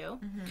want to do.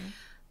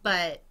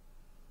 But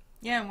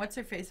yeah, and what's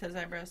her face has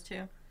eyebrows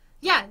too.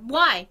 Yeah,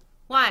 why?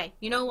 Why?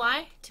 You know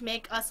why? To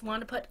make us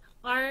want to put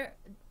our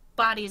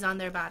bodies on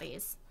their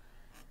bodies.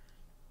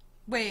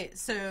 Wait,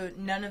 so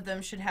none of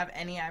them should have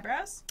any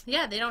eyebrows?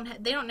 Yeah, they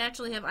don't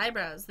naturally have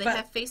eyebrows. They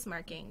have face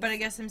markings. But I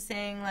guess I'm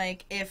saying,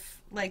 like,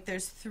 if, like,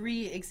 there's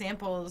 3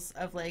 examples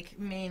of, like,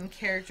 main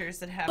characters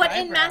that have eyebrows. But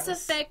in Mass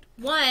Effect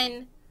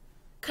 1,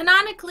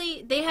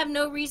 canonically, they have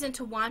no reason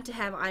to want to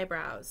have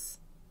eyebrows.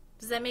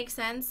 Does that make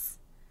sense?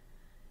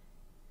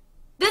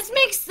 This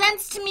makes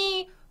sense to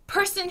me,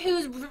 person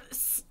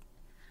who's...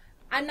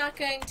 I'm not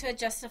going to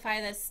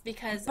justify this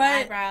because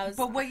eyebrows...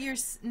 But what you're...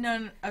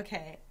 No,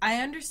 okay. I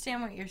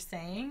understand what you're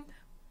saying,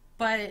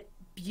 but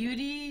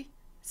beauty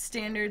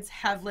standards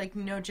have, like,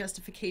 no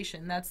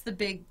justification. That's the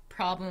big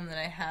problem that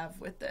I have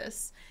with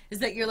this. Is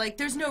that you're like,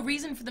 there's no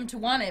reason for them to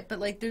want it,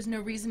 but, like, there's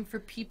no reason for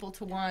people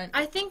to want...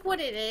 I think what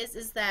it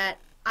is that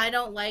I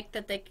don't like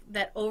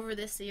that over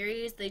the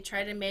series they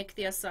try to make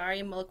the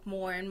Asari look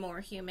more and more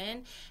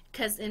human.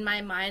 Because in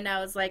my mind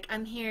I was like,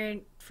 I'm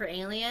here for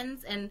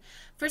aliens, and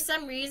for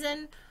some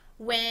reason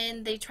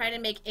when they try to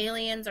make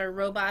aliens or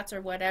robots or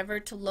whatever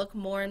to look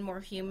more and more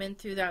human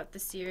throughout the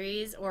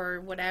series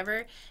or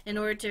whatever in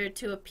order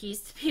to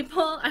appease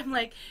people, I'm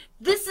like,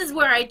 this is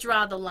where I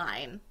draw the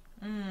line.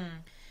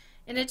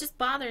 And it just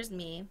bothers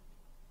me.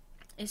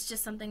 It's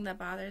just something that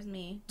bothers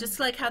me. Just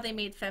like how they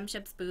made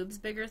Femship's boobs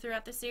bigger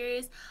throughout the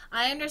series.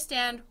 I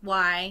understand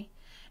why.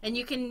 And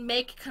you can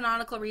make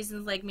canonical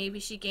reasons like maybe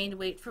she gained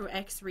weight for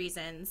X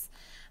reasons.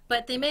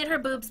 But they made her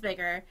boobs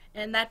bigger,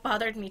 and that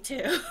bothered me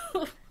too.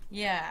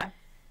 Yeah.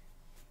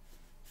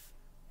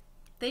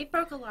 They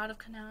broke a lot of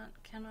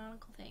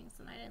canonical things,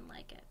 and I didn't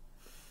like it.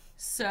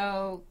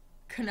 So,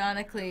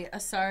 canonically,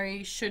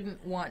 Asari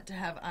shouldn't want to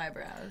have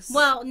eyebrows.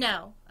 Well,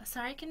 no.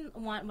 Asari can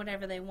want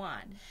whatever they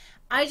want.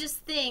 I just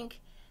think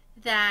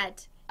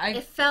that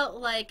it felt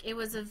like it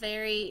was a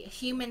very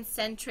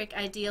human-centric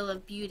ideal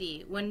of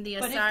beauty when the Asari...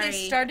 But if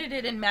they started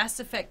it in Mass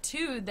Effect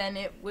 2, then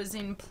it was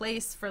in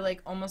place for,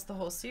 like, almost the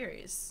whole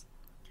series.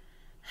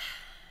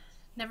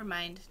 Never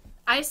mind.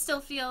 I still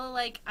feel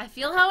like I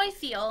feel how I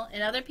feel,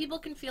 and other people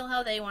can feel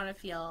how they want to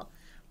feel,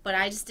 but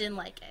I just didn't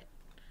like it.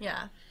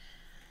 Yeah.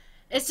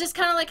 It's just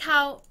kind of like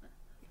how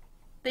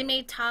they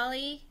made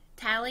Tali,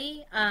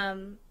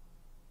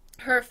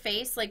 her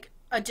face, like,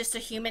 just a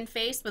human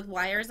face with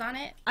wires on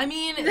it. I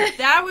mean,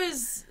 that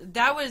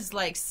was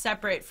like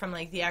separate from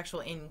like the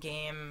actual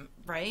in-game,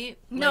 right?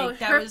 No, like,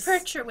 her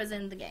picture was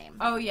in the game.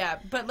 Oh yeah,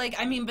 but like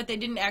but they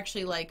didn't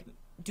actually like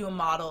do a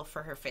model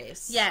for her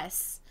face.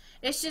 Yes,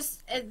 it's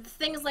just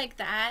things like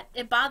that.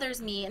 It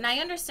bothers me, and I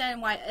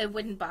understand why it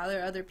wouldn't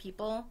bother other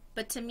people,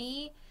 but to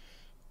me,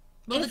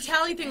 well, the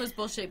Tali thing was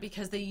bullshit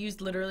because they used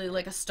literally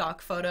like a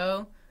stock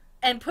photo.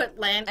 And put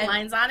lines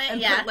on it,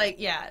 and yeah. Put, like,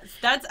 yeah.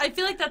 I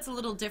feel like that's a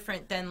little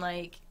different than,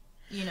 like,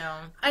 you know.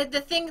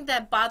 The thing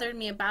that bothered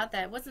me about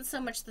that wasn't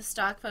so much the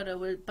stock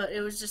photo, but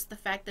it was just the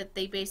fact that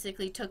they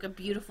basically took a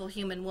beautiful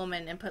human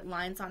woman and put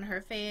lines on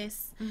her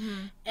face.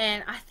 Mm-hmm.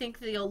 And I think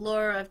the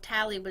allure of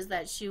Tali was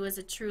that she was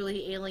a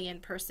truly alien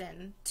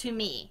person, to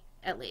me,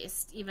 at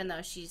least, even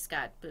though she's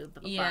got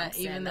bumps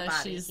and the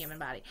body, human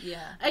body.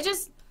 Yeah.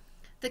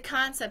 The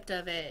concept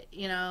of it,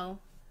 you know...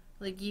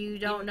 Like, you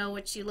don't know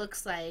what she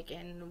looks like,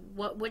 and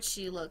what would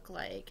she look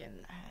like,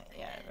 and...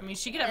 Yeah, I mean,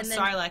 she could have a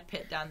Sarlacc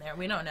pit down there.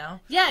 We don't know.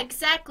 Yeah,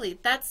 exactly.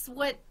 That's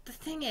what the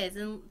thing is.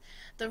 And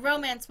the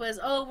romance was,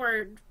 oh,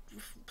 we're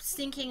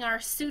syncing our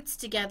suits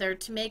together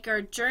to make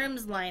our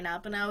germs line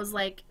up. And I was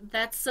like,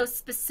 that's so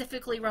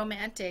specifically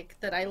romantic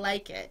that I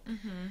like it.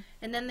 Mm-hmm.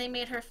 And then they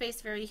made her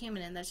face very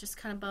human, and that just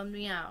kind of bummed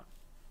me out.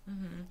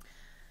 Mm-hmm.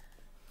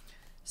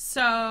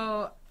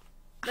 So...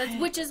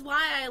 Which is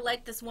why I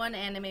like this one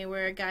anime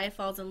where a guy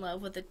falls in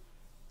love with a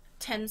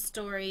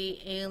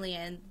 10-story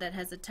alien that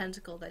has a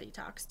tentacle that he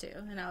talks to.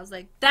 And I was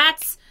like,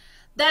 that's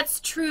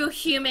true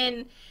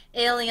human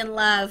alien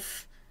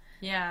love.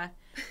 Yeah.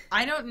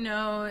 I don't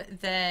know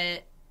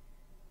that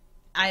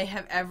I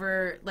have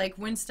ever, like,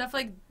 when stuff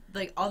like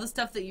all the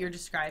stuff that you're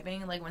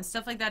describing, like, when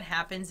stuff like that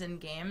happens in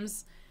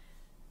games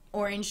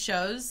or in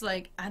shows,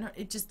 like,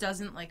 it just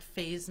doesn't, like,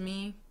 faze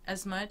me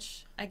as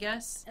much, I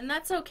guess. And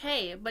that's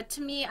okay. But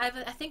to me, I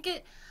think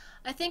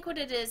what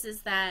it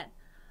is that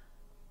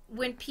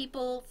when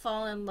people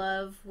fall in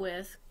love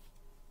with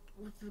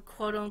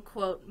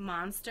quote-unquote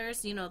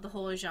monsters, you know, the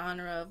whole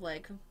genre of,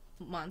 like,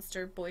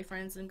 monster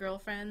boyfriends and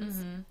girlfriends,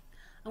 mm-hmm.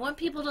 I want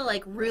people to,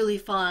 like, really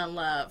fall in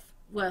love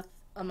with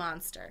a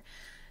monster.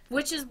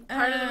 Which is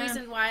part of the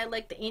reason why I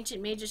like the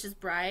Ancient Magician's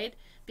Bride,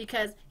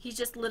 because he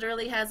just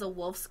literally has a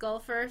wolf skull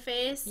for a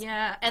face.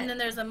 Yeah. And then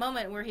there's a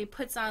moment where he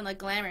puts on, like,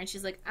 glamour, and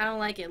she's like, I don't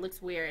like it. It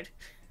looks weird.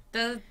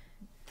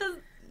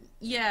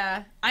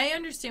 Yeah, I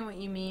understand what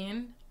you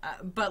mean,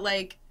 but,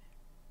 like,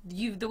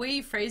 the way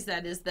you phrase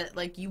that is that,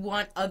 like, you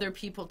want other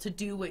people to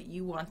do what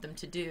you want them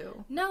to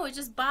do. No, it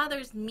just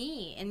bothers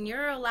me, and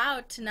you're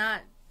allowed to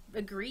not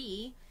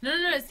agree. No,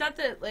 it's not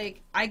that,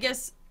 like, I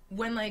guess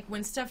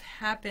when stuff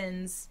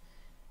happens...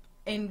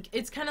 And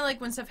it's kind of like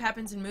when stuff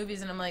happens in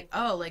movies and I'm like,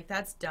 oh, like,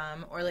 that's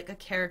dumb. Or, like, a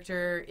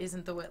character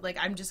isn't the way... Like,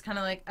 I'm just kind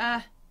of like,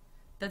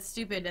 that's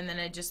stupid. And then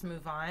I just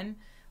move on.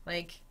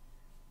 Like,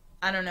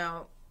 I don't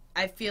know.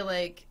 I feel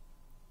like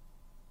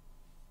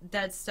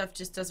that stuff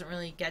just doesn't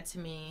really get to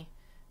me.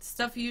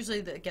 Stuff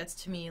usually that gets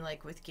to me,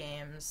 like, with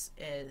games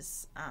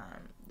is,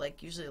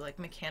 like, usually, like,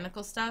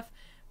 mechanical stuff.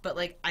 But,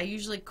 like, I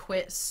usually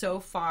quit so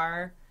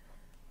far,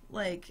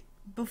 like,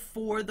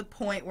 before the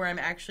point where I'm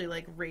actually,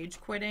 like, rage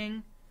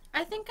quitting.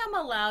 I think I'm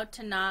allowed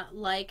to not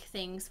like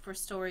things for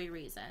story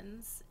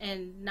reasons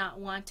and not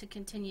want to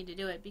continue to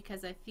do it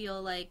because I feel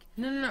like...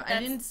 No, I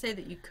didn't say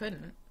that you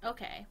couldn't.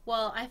 Okay.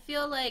 Well, I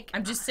feel like...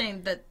 I'm just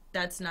saying that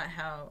that's not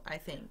how I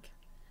think.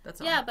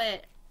 That's all. Yeah,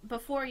 but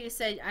before you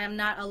said I'm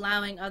not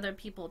allowing other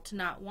people to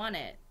not want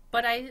it.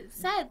 But I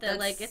said that,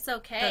 like, it's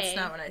okay. That's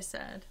not what I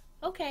said.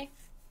 Okay.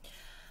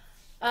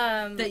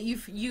 That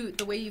you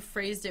the way you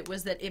phrased it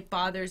was that it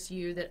bothers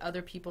you that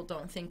other people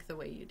don't think the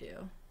way you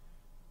do.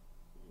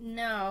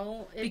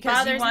 No, it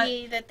because bothers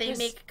me that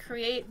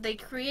they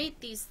create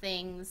these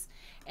things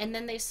and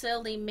then they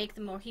slowly make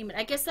them more human.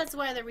 I guess that's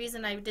why the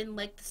reason I didn't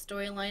like the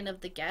storyline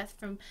of the Geth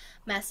from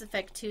Mass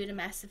Effect 2 to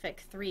Mass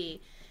Effect 3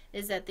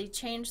 is that they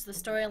changed the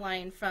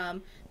storyline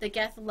from the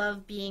Geth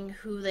love being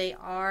who they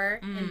are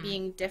and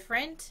being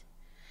different.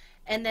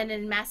 And then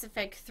in Mass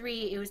Effect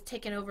 3, it was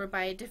taken over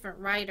by a different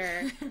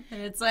writer.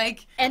 It's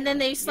like... And then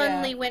they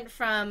suddenly went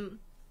from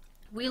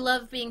we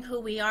love being who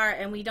we are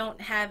and we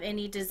don't have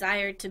any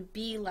desire to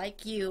be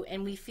like you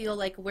and we feel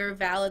like we're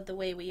valid the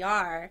way we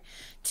are,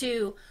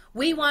 to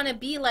we want to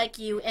be like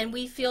you and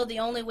we feel the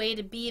only way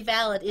to be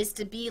valid is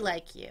to be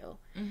like you.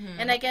 Mm-hmm.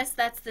 And I guess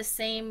that's the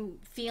same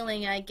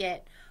feeling I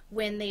get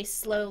when they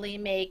slowly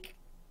make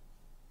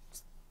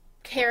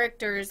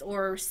characters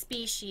or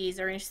species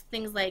or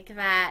things like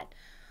that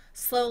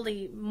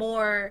slowly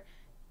more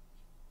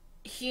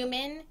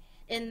human,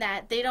 in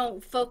that they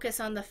don't focus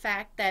on the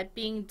fact that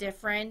being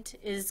different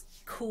is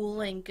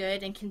cool and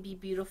good and can be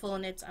beautiful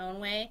in its own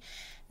way.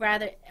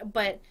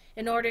 But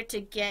in order to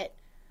get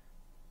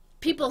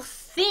people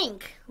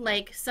think,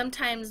 like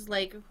sometimes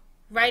like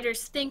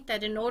writers think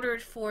that in order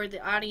for the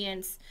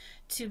audience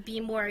to be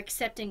more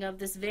accepting of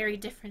this very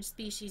different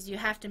species, you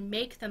have to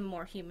make them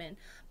more human.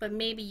 But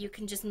maybe you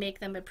can just make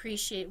them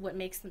appreciate what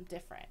makes them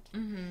different.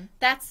 Mm-hmm.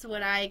 That's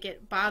what I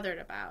get bothered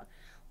about.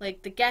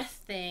 Like the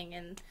Geth thing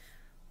and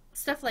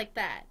stuff like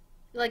that.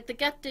 Like, the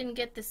Geth didn't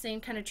get the same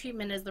kind of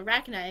treatment as the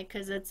Rachni,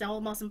 because it's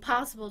almost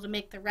impossible to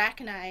make the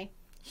Rachni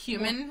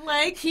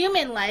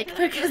human-like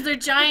because they're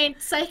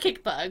giant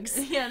psychic bugs.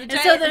 Yeah, and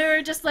so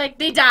they're just like,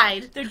 they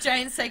died. They're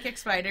giant psychic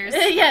spiders.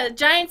 Yeah,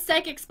 giant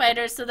psychic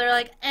spiders, so they're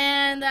like,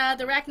 and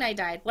the Rachni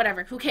died.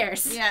 Whatever, who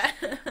cares? Yeah.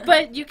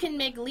 But you can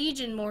make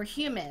Legion more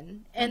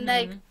human, and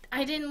like,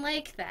 I didn't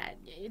like that.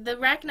 The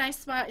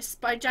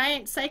Rachni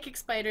giant psychic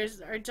spiders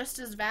are just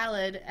as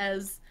valid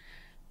as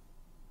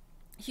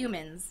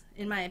humans,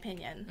 in my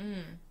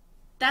opinion.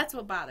 That's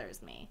what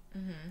bothers me.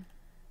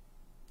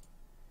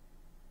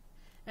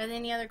 Are there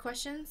any other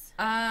questions?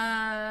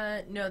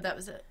 No, that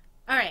was it.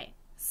 All right.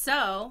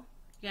 So,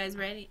 you guys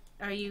ready?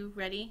 Are you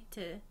ready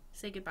to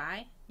say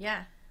goodbye?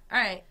 Yeah. All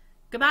right.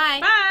 Goodbye. Bye.